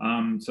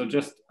 So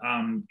just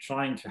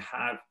trying to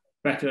have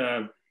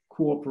better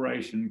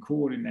cooperation,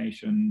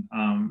 coordination,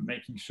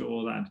 making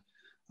sure that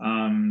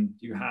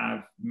you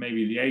have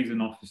maybe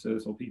liaison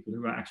officers or people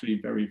who are actually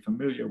very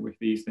familiar with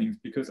these things,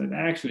 because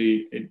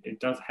it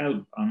does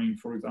help. I mean,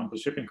 for example,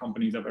 shipping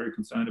companies are very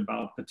concerned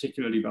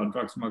particularly about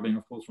drug smuggling,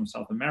 of course, from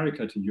South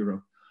America to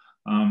Europe.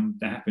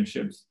 There have been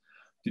ships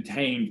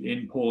detained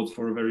in ports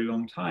for a very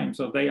long time.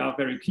 So they are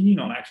very keen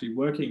on actually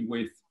working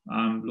with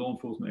law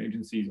enforcement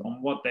agencies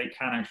on what they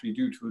can actually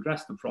do to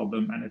address the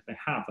problem. And if they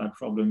have that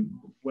problem,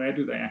 where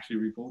do they actually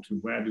report to?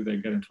 Where do they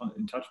get in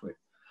touch with?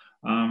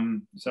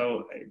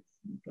 So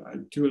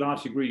to a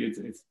large degree,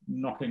 it's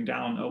knocking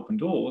down open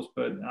doors,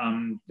 but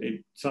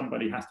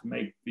somebody has to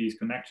make these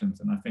connections.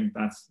 And I think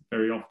that's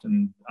very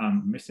often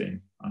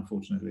missing,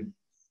 unfortunately.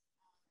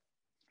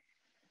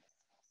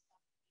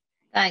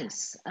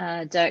 Thanks,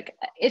 Dirk.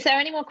 Is there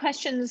any more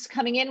questions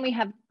coming in? We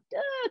have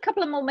a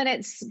couple of more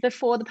minutes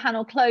before the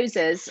panel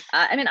closes.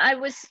 I mean,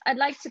 I'd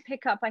like to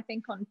pick up, I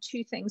think, on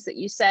two things that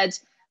you said,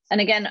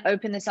 and again,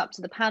 open this up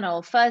to the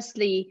panel.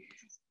 Firstly,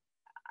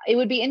 it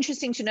would be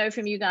interesting to know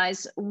from you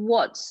guys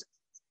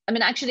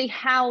actually,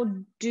 how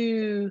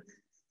do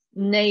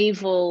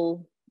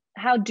navies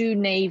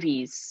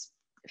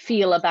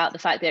feel about the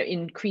fact they're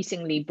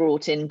increasingly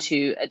brought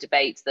into a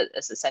debate that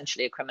is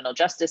essentially a criminal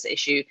justice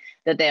issue,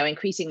 that they're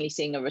increasingly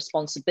seeing a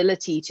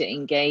responsibility to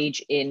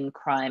engage in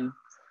crime?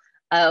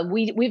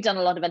 We've done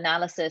a lot of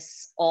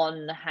analysis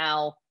on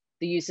how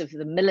the use of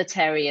the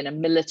military and a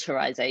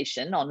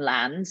militarization on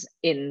land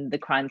in the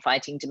crime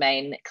fighting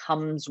domain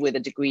comes with a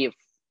degree of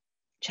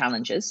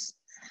challenges.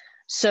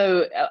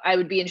 So I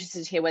would be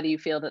interested to hear whether you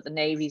feel that the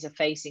navies are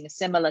facing a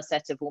similar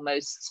set of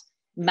almost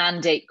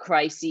mandate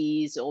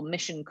crises or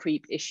mission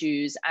creep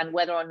issues, and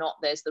whether or not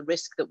there's the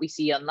risk that we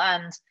see on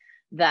land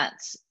that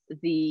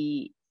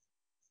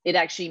it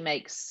actually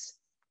makes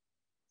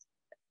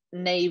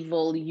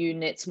naval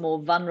units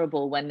more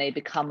vulnerable when they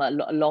become a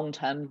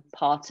long-term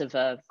part of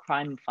a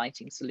crime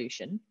fighting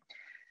solution.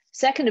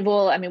 Second of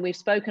all, I mean, we've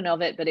spoken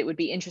of it, but it would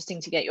be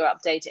interesting to get your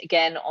update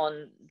again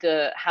on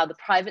how the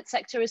private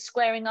sector is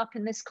squaring up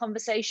in this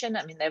conversation.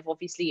 I mean,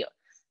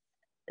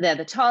 they're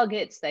the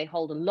targets. They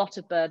hold a lot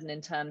of burden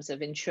in terms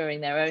of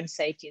ensuring their own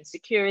safety and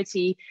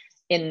security.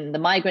 In the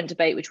migrant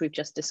debate, which we've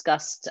just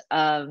discussed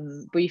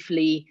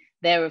briefly,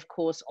 they're, of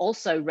course,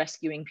 also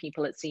rescuing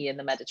people at sea in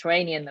the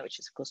Mediterranean, which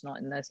is, of course, not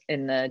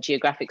in the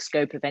geographic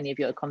scope of any of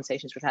your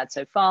conversations we've had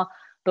so far.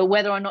 But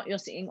whether or not you're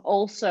seeing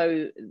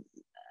also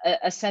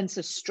a sense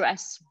of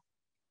stress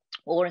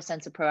or a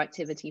sense of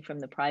proactivity from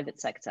the private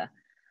sector.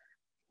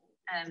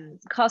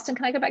 Karsten,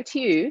 can I go back to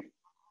you?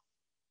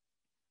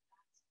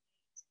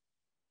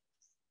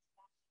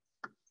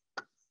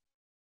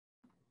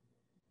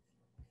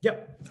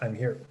 Yep, I'm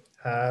here.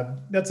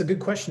 That's a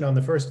good question on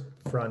the first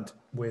front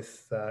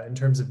with in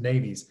terms of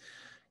navies,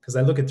 because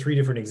I look at three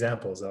different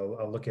examples.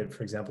 I'll look at,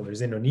 for example,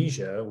 there's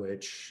Indonesia,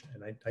 which,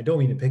 and I don't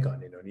mean to pick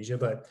on Indonesia,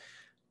 but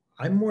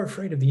I'm more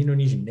afraid of the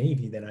Indonesian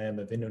Navy than I am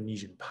of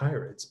Indonesian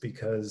pirates,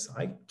 because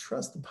I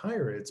trust the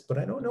pirates, but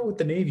I don't know what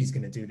the Navy's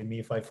going to do to me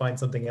if I find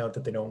something out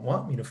that they don't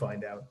want me to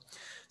find out.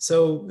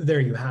 So there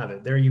you have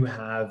it. There you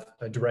have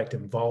a direct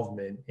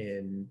involvement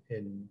in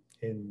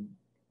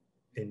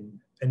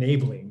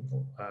enabling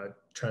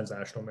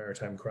transnational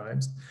maritime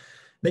crimes.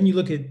 Then you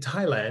look at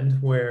Thailand,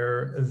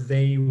 where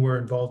they were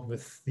involved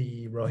with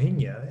the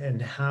Rohingya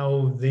and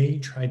how they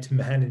tried to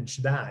manage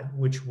that,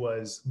 which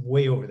was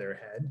way over their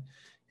head.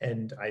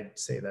 And I'd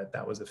say that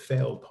that was a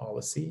failed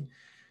policy.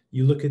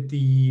 You look at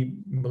the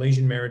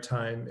Malaysian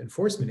Maritime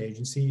Enforcement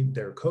Agency,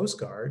 their Coast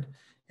Guard,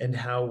 and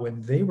how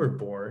when they were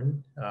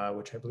born,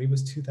 which I believe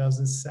was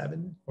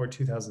 2007 or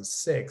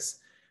 2006,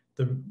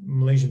 the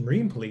Malaysian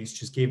Marine Police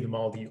just gave them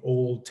all the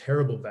old,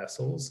 terrible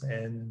vessels,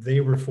 and they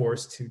were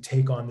forced to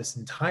take on this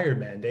entire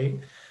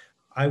mandate.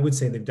 I would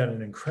say they've done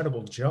an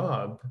incredible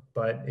job,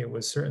 but it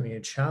was certainly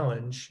a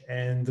challenge.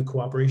 And the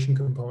cooperation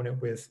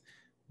component with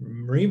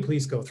Marine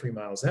Police go 3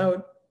 miles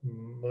out.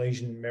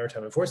 Malaysian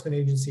Maritime Enforcement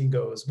Agency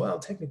goes, well,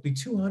 technically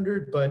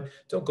 200, but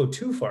don't go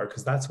too far,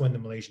 because that's when the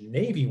Malaysian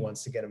Navy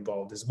wants to get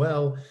involved as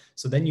well.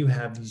 So then you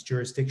have these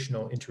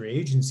jurisdictional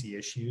interagency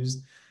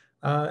issues.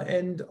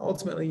 And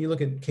ultimately, you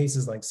look at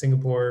cases like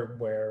Singapore,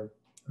 where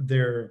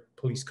their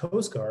police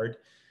Coast Guard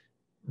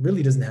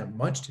really doesn't have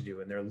much to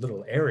do in their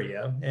little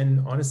area.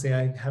 And honestly,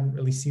 I haven't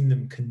really seen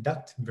them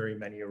conduct very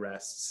many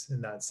arrests in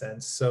that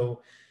sense.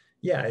 So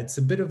yeah, it's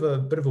a bit of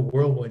a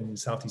whirlwind in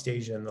Southeast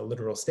Asia and the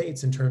littoral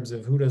states in terms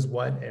of who does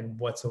what and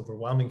what's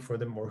overwhelming for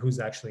them, or who's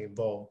actually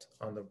involved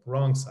on the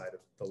wrong side of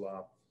the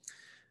law.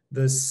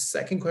 The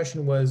second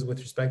question was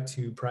with respect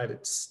to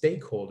private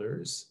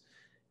stakeholders.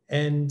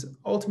 And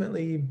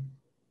ultimately,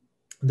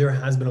 there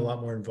has been a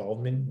lot more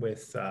involvement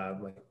with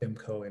like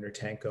BIMCO,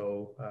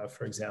 Intertanko,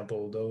 for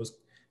example, those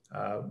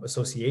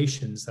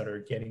associations that are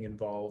getting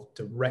involved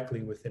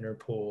directly with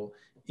Interpol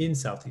in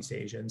Southeast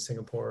Asia and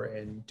Singapore,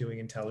 and doing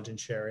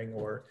intelligence sharing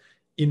or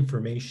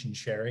information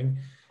sharing,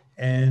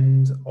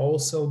 and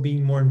also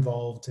being more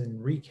involved in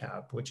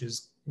RISKOP, which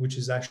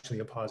is actually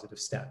a positive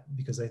step,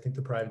 because I think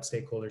the private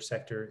stakeholder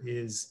sector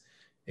is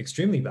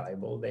extremely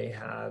valuable. They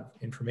have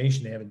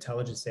information, they have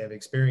intelligence, they have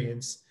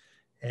experience,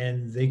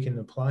 and they can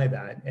apply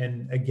that.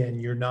 And again,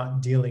 you're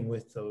not dealing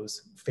with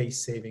those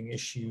face-saving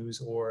issues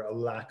or a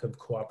lack of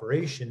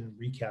cooperation.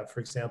 RISKOP,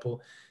 for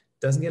example,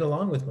 doesn't get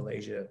along with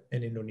Malaysia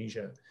and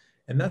Indonesia.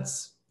 And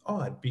that's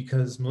odd,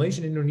 because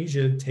Malaysia and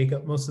Indonesia take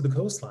up most of the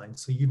coastline.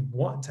 So you'd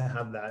want to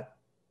have that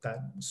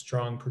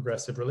strong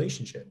progressive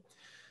relationship.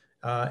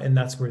 And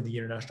that's where the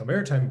International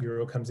Maritime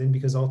Bureau comes in,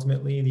 because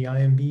ultimately the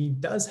IMB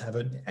does have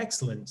an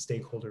excellent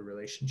stakeholder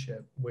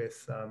relationship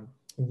with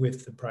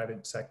the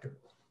private sector.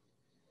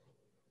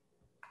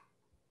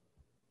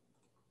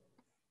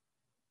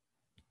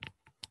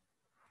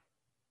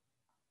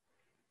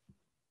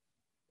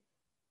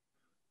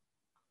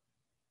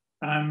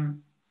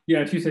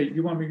 Yeah, Tuesday,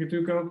 you want me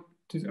to go?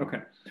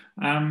 Okay.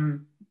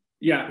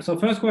 Yeah, so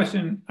first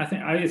question, I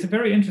think it's a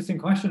very interesting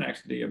question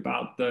actually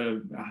about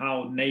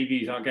how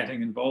navies are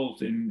getting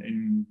involved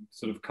in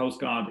sort of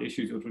Coast Guard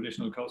issues or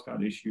traditional Coast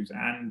Guard issues.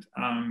 And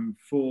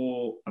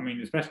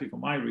especially for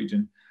my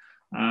region,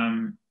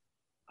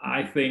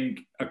 I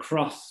think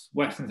across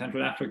West and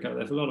Central Africa,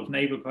 there's a lot of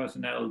naval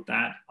personnel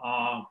that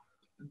are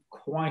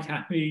quite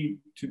happy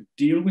to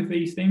deal with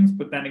these things,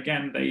 but then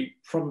again, they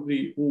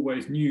probably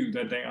always knew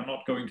that they are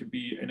not going to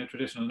be in a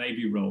traditional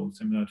Navy role,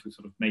 similar to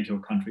sort of NATO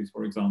countries,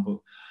 for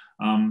example.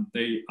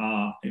 They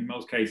are, in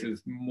most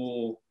cases,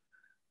 more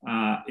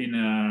in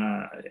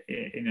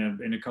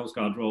a Coast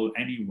Guard role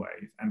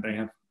anyways, and they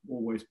have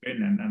always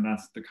been, and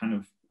that's the kind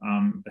of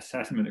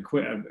assessment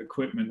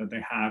equipment that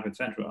they have,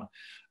 etc.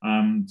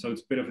 So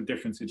it's a bit of a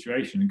different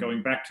situation.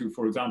 Going back to,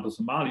 for example,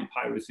 Somali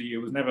piracy, it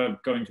was never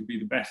going to be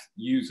the best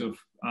use of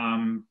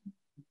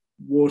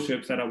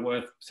warships that are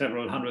worth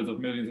several hundreds of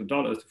millions of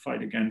dollars to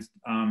fight against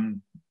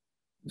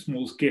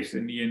small skiffs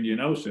in the Indian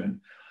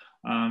Ocean,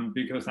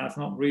 because that's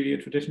not really a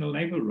traditional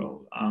naval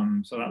role.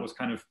 So that was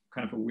kind of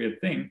a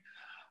weird thing.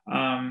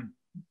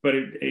 But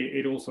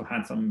it also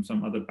had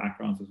some other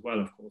backgrounds as well,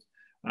 of course.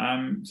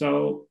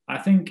 So I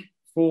think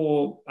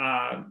for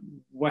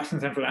West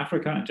and Central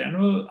Africa in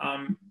general,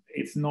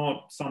 it's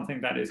not something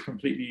that is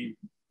completely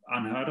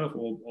unheard of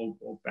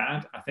or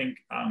bad. I think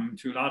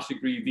to a large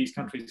degree, these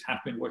countries have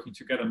been working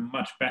together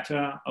much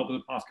better over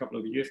the past couple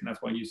of years, and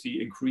that's why you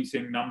see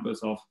increasing numbers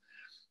of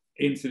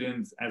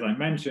incidents, as I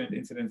mentioned,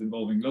 incidents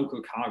involving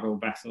local cargo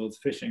vessels,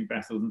 fishing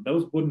vessels, and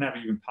those wouldn't have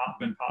even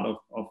been part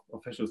of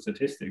official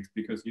statistics,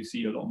 because you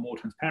see a lot more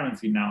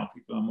transparency now.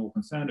 People are more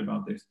concerned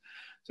about this.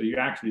 So you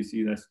actually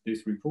see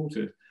this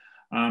reported.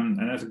 And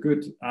there's a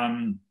good,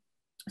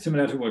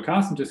 similar to what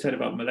Karsten just said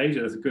about Malaysia,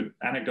 there's a good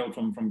anecdote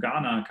from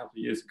Ghana a couple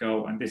of years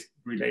ago, and this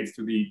relates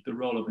to the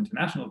role of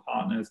international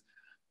partners,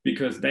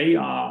 because they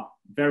are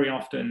very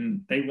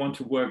often, they want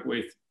to work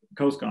with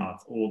Coast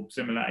Guards or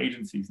similar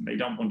agencies, and they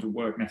don't want to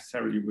work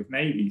necessarily with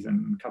navies.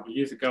 And a couple of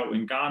years ago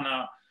in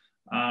Ghana,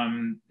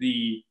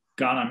 the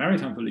Ghana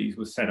Maritime Police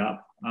was set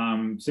up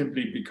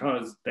simply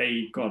because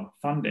they got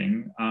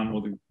funding,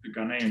 or the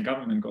Ghanaian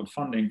government got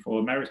funding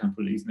for Maritime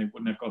Police, and they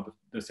wouldn't have got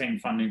the same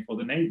funding for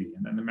the Navy.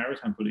 And then the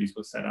Maritime Police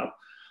was set up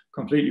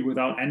completely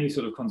without any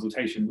sort of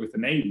consultation with the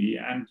Navy.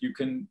 And you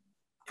can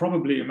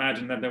probably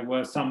imagine that there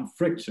were some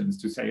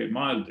frictions, to say it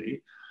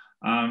mildly,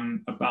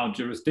 about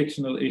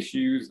jurisdictional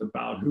issues,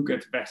 about who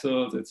gets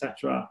vessels,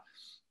 etc.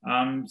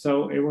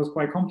 So it was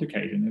quite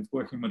complicated, and it's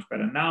working much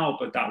better now,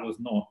 but that was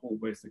not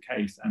always the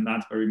case. And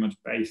that's very much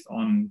based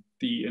on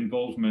the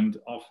involvement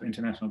of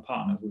international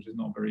partners, which is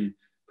not very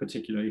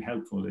particularly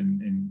helpful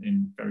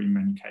in very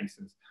many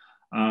cases.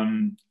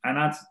 And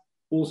that's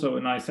also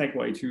a nice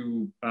segue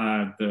to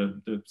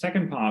the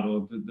second part,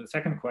 or the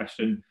second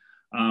question,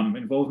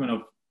 involvement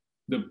of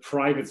the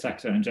private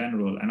sector in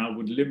general. And I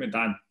would limit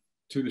that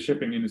to the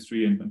shipping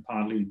industry and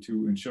partly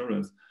to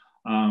insurers.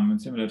 And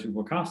similar to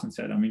what Karsten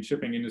said, I mean,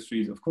 shipping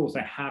industries, of course,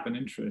 they have an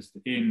interest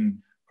in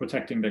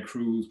protecting their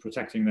crews,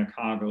 protecting their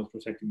cargoes,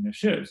 protecting their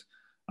ships.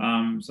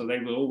 So they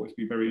will always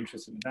be very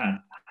interested in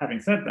that.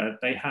 Having said that,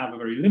 they have a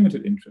very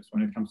limited interest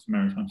when it comes to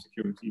maritime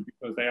security,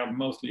 because they are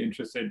mostly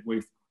interested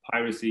with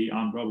piracy,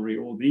 armed robbery,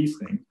 all these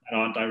things that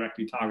are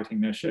directly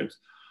targeting their ships.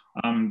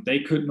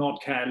 They could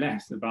not care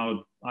less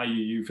about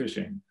IUU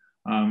fishing.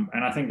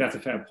 And I think that's a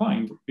fair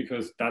point,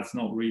 because that's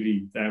not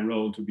really their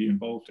role to be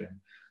involved in.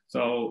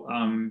 So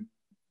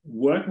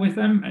work with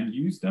them and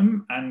use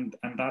them, and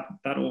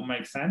that all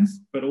makes sense,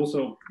 but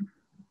also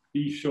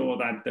be sure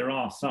that there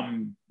are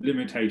some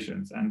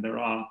limitations, and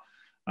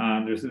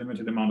there's a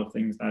limited amount of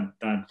things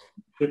that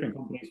shipping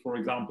companies, for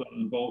example, are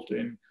involved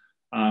in.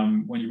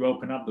 When you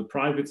open up the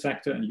private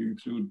sector and you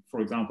include,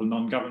 for example,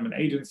 non-government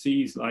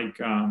agencies like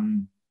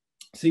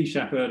Sea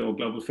Shepherd or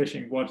Global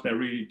Fishing Watch, they're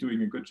really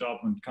doing a good job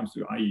when it comes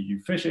to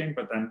IUU fishing,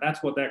 but then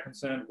that's what they're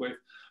concerned with.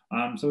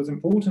 So it's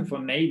important for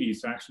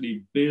navies to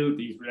actually build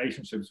these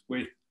relationships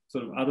with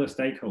sort of other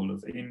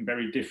stakeholders in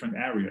very different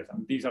areas.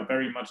 And these are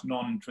very much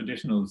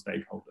non-traditional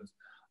stakeholders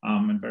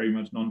and very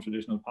much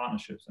non-traditional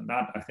partnerships. And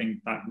that, I think,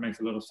 that makes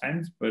a lot of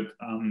sense, but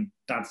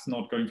that's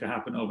not going to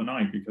happen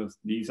overnight, because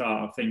these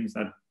are things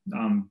that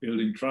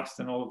building trust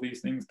and all of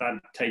these things,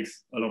 that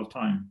takes a lot of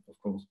time, of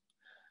course.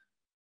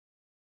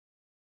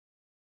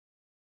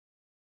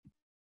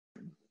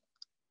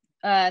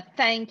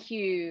 Thank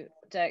you,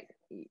 Dirk.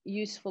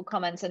 Useful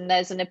comments. And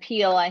there's an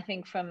appeal, I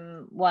think,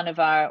 from one of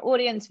our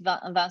audience,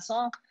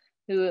 Vincent,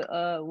 who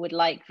would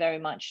like very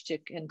much to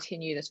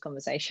continue this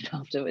conversation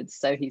afterwards.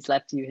 So he's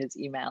left you his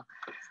email.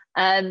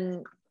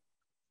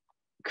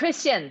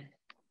 Christian.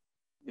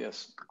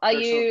 Yes. Are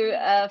you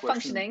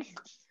functioning?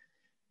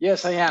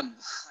 Yes, I am.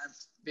 I've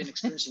been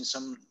experiencing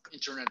some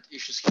internet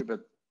issues here,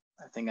 but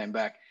I think I'm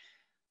back.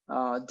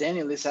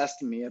 Daniel is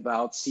asking me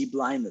about sea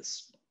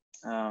blindness.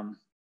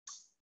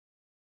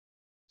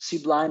 Sea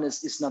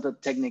blindness is not a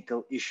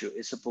technical issue;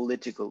 it's a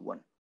political one.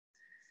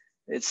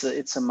 It's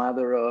a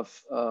matter of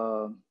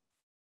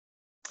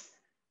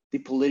the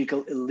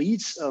political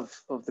elites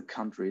of the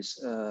countries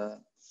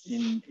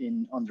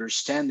in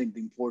understanding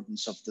the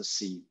importance of the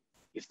sea.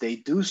 If they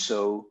do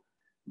so,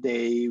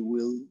 they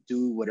will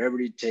do whatever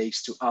it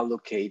takes to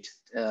allocate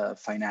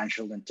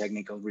financial and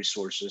technical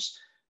resources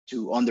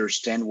to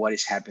understand what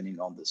is happening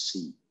on the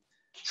sea.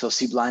 So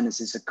sea blindness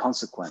is a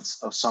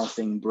consequence of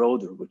something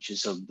broader, which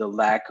is of the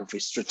lack of a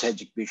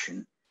strategic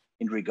vision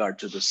in regard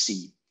to the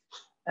sea.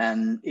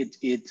 And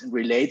it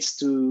relates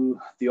to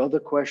the other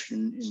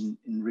question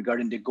in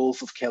regarding the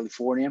Gulf of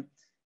California.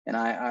 And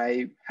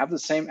I have the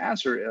same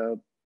answer.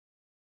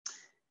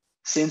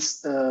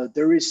 Since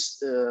there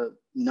is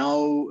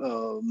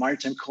no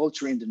maritime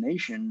culture in the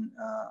nation,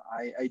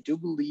 I do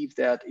believe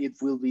that it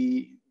will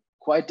be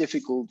quite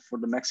difficult for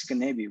the Mexican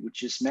Navy,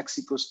 which is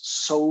Mexico's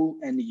sole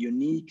and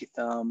unique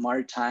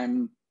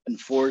maritime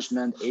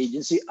enforcement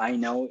agency. I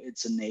know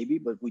it's a Navy,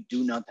 but we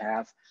do not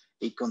have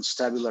a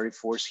constabulary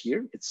force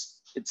here.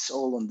 It's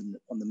all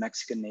on the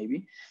Mexican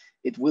Navy.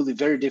 It will be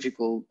very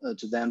difficult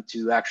to them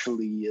to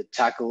actually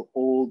tackle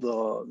all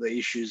the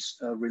issues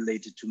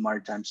related to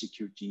maritime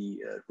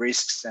security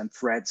risks and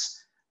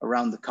threats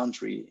around the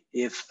country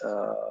if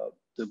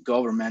the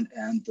government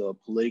and the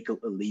political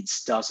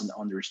elites don't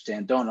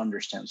understand,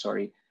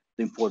 the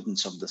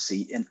importance of the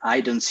sea. And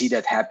I don't see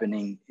that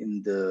happening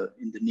in the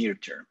near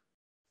term.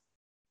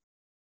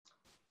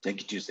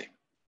 Thank you, Tuesday.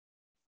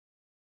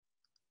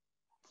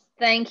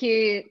 Thank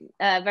you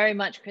very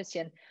much,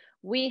 Christian.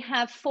 We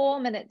have 4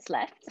 minutes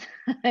left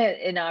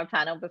in our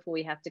panel before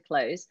we have to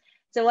close.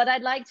 So what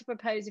I'd like to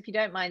propose, if you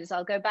don't mind, is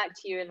I'll go back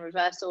to you in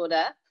reverse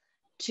order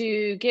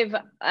to give,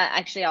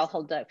 actually I'll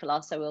hold Dirk for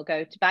last, so we'll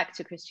go back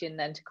to Christian,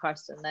 then to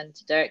Karsten, then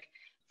to Dirk.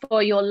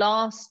 For your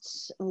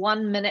last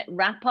 1 minute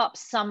wrap up,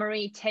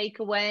 summary,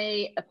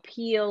 takeaway,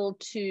 appeal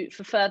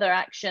for further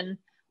action,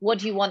 what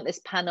do you want this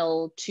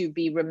panel to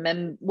be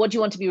what do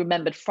you want to be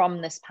remembered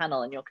from this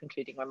panel in your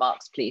concluding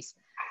remarks, please?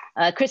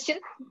 Christian,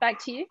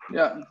 back to you.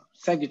 Yeah,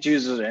 thank you,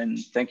 Jesus, and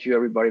thank you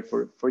everybody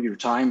for your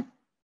time.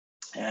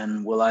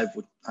 And well,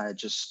 I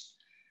just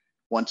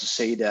want to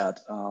say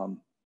that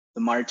the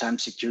maritime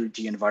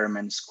security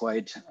environment is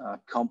quite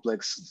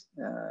complex,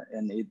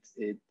 and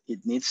it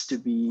needs to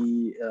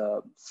be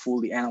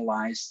fully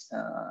analyzed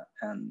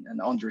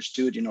and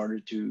understood in order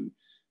to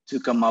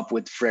come up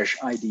with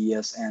fresh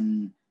ideas.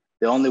 And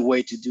the only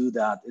way to do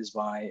that is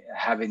by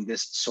having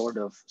this sort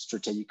of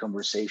strategic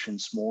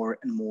conversations more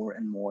and more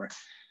and more.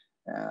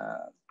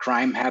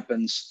 Crime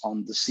happens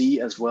on the sea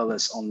as well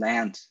as on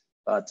land,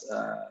 but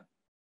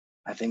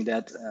I think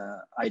that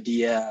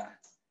idea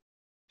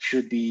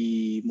should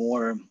be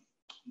more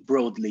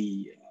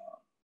broadly,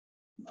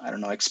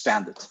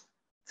 expanded.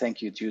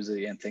 Thank you,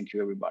 Tuesday, and thank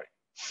you, everybody.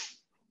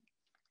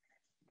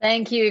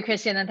 Thank you,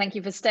 Christian, and thank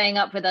you for staying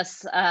up with us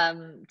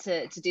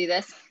to do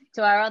this.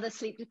 To our other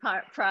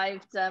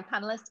sleep-deprived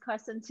panelists,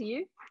 Karsten, to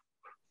you.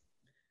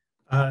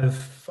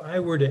 If I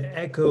were to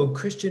echo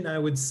Christian, I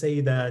would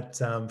say that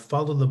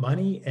follow the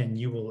money and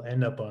you will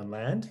end up on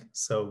land.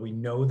 So we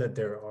know that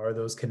there are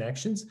those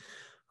connections.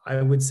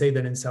 I would say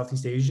that in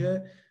Southeast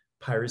Asia,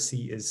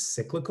 piracy is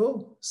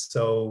cyclical.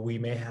 So we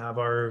may have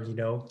our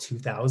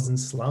 2000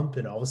 slump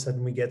and all of a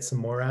sudden we get some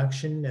more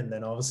action and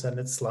then all of a sudden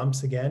it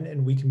slumps again,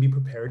 and we can be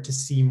prepared to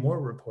see more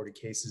reported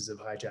cases of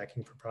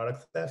hijacking for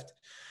product theft.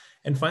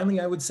 And finally,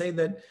 I would say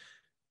that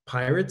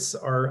pirates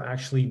are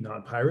actually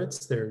not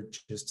pirates. They're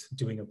just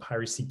doing a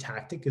piracy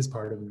tactic as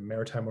part of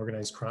maritime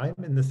organized crime.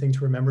 And the thing to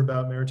remember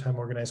about maritime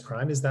organized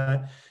crime is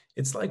that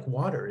it's like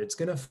water. It's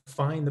going to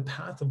find the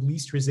path of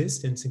least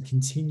resistance and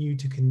continue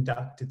to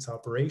conduct its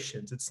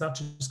operations. It's not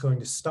just going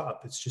to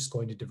stop. It's just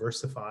going to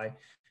diversify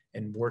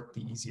and work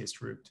the easiest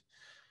route.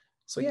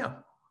 So yeah,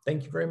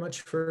 thank you very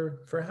much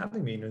for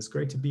having me. And it was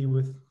great to be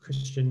with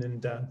Christian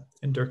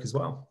and Dirk as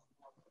well.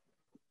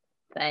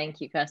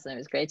 Thank you, Karsten. It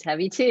was great to have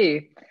you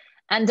too.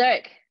 And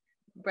Dirk,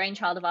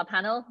 brainchild of our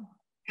panel,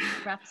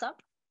 wraps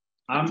up.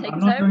 I'm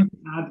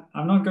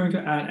not going to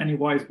add any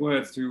wise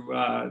words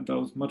to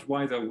those much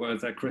wiser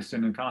words that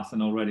Christian and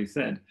Karsten already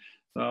said.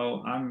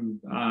 So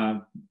I'm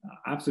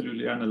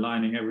absolutely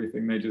underlining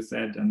everything they just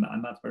said, and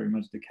that's very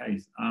much the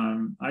case.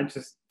 I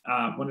just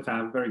wanted to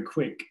have a very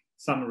quick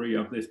summary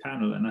of this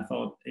panel, and I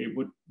thought it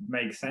would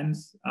make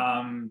sense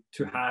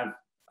to have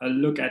a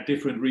look at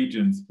different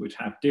regions which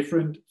have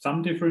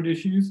some different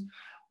issues,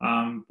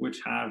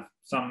 which have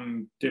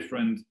some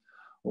different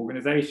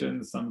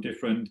organizations, some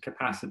different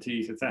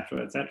capacities,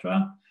 etc.,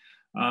 etc.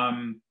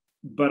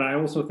 But I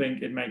also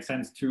think it makes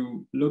sense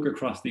to look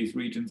across these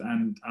regions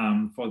and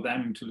for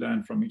them to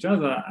learn from each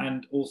other,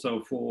 and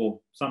also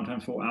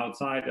sometimes for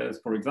outsiders.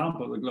 For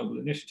example, the Global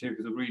Initiative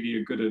is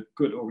a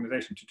good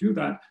organization to do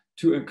that,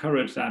 to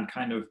encourage that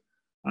kind of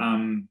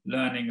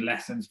learning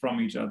lessons from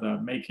each other,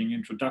 making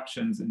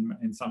introductions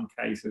in some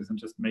cases, and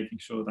just making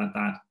sure that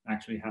that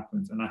actually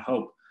happens. And I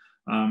hope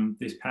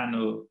this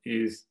panel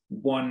is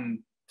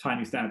one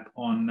tiny step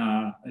on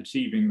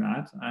achieving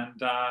that.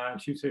 And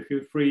Tuesday,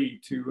 feel free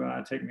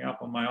to take me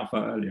up on my offer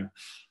earlier.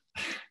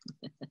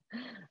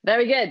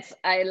 Very good.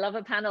 I love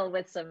a panel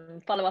with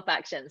some follow-up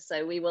actions.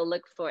 So we will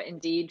look for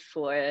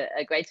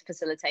a greater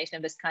facilitation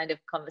of this kind of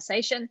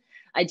conversation.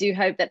 I do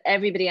hope that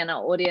everybody in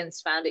our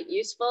audience found it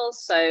useful.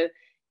 So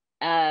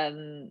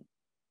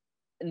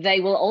they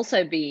will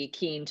also be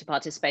keen to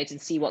participate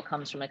and see what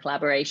comes from a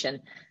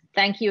collaboration.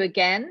 Thank you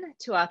again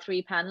to our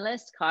three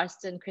panelists,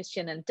 Karsten,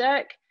 Christian, and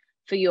Dirk,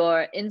 for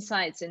your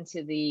insights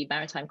into the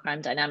maritime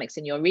crime dynamics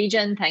in your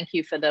region. Thank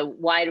you for the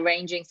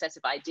wide-ranging set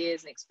of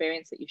ideas and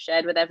experience that you've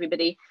shared with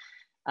everybody.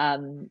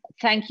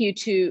 Thank you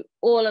to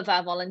all of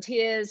our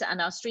volunteers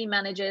and our stream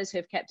managers who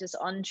have kept us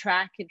on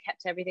track and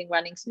kept everything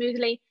running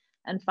smoothly.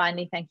 And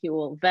finally, thank you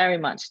all very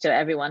much to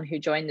everyone who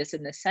joined us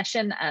in this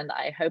session. And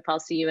I hope I'll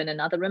see you in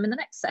another room in the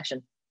next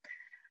session.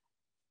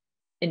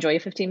 Enjoy your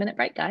 15-minute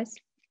break, guys.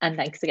 And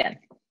thanks again.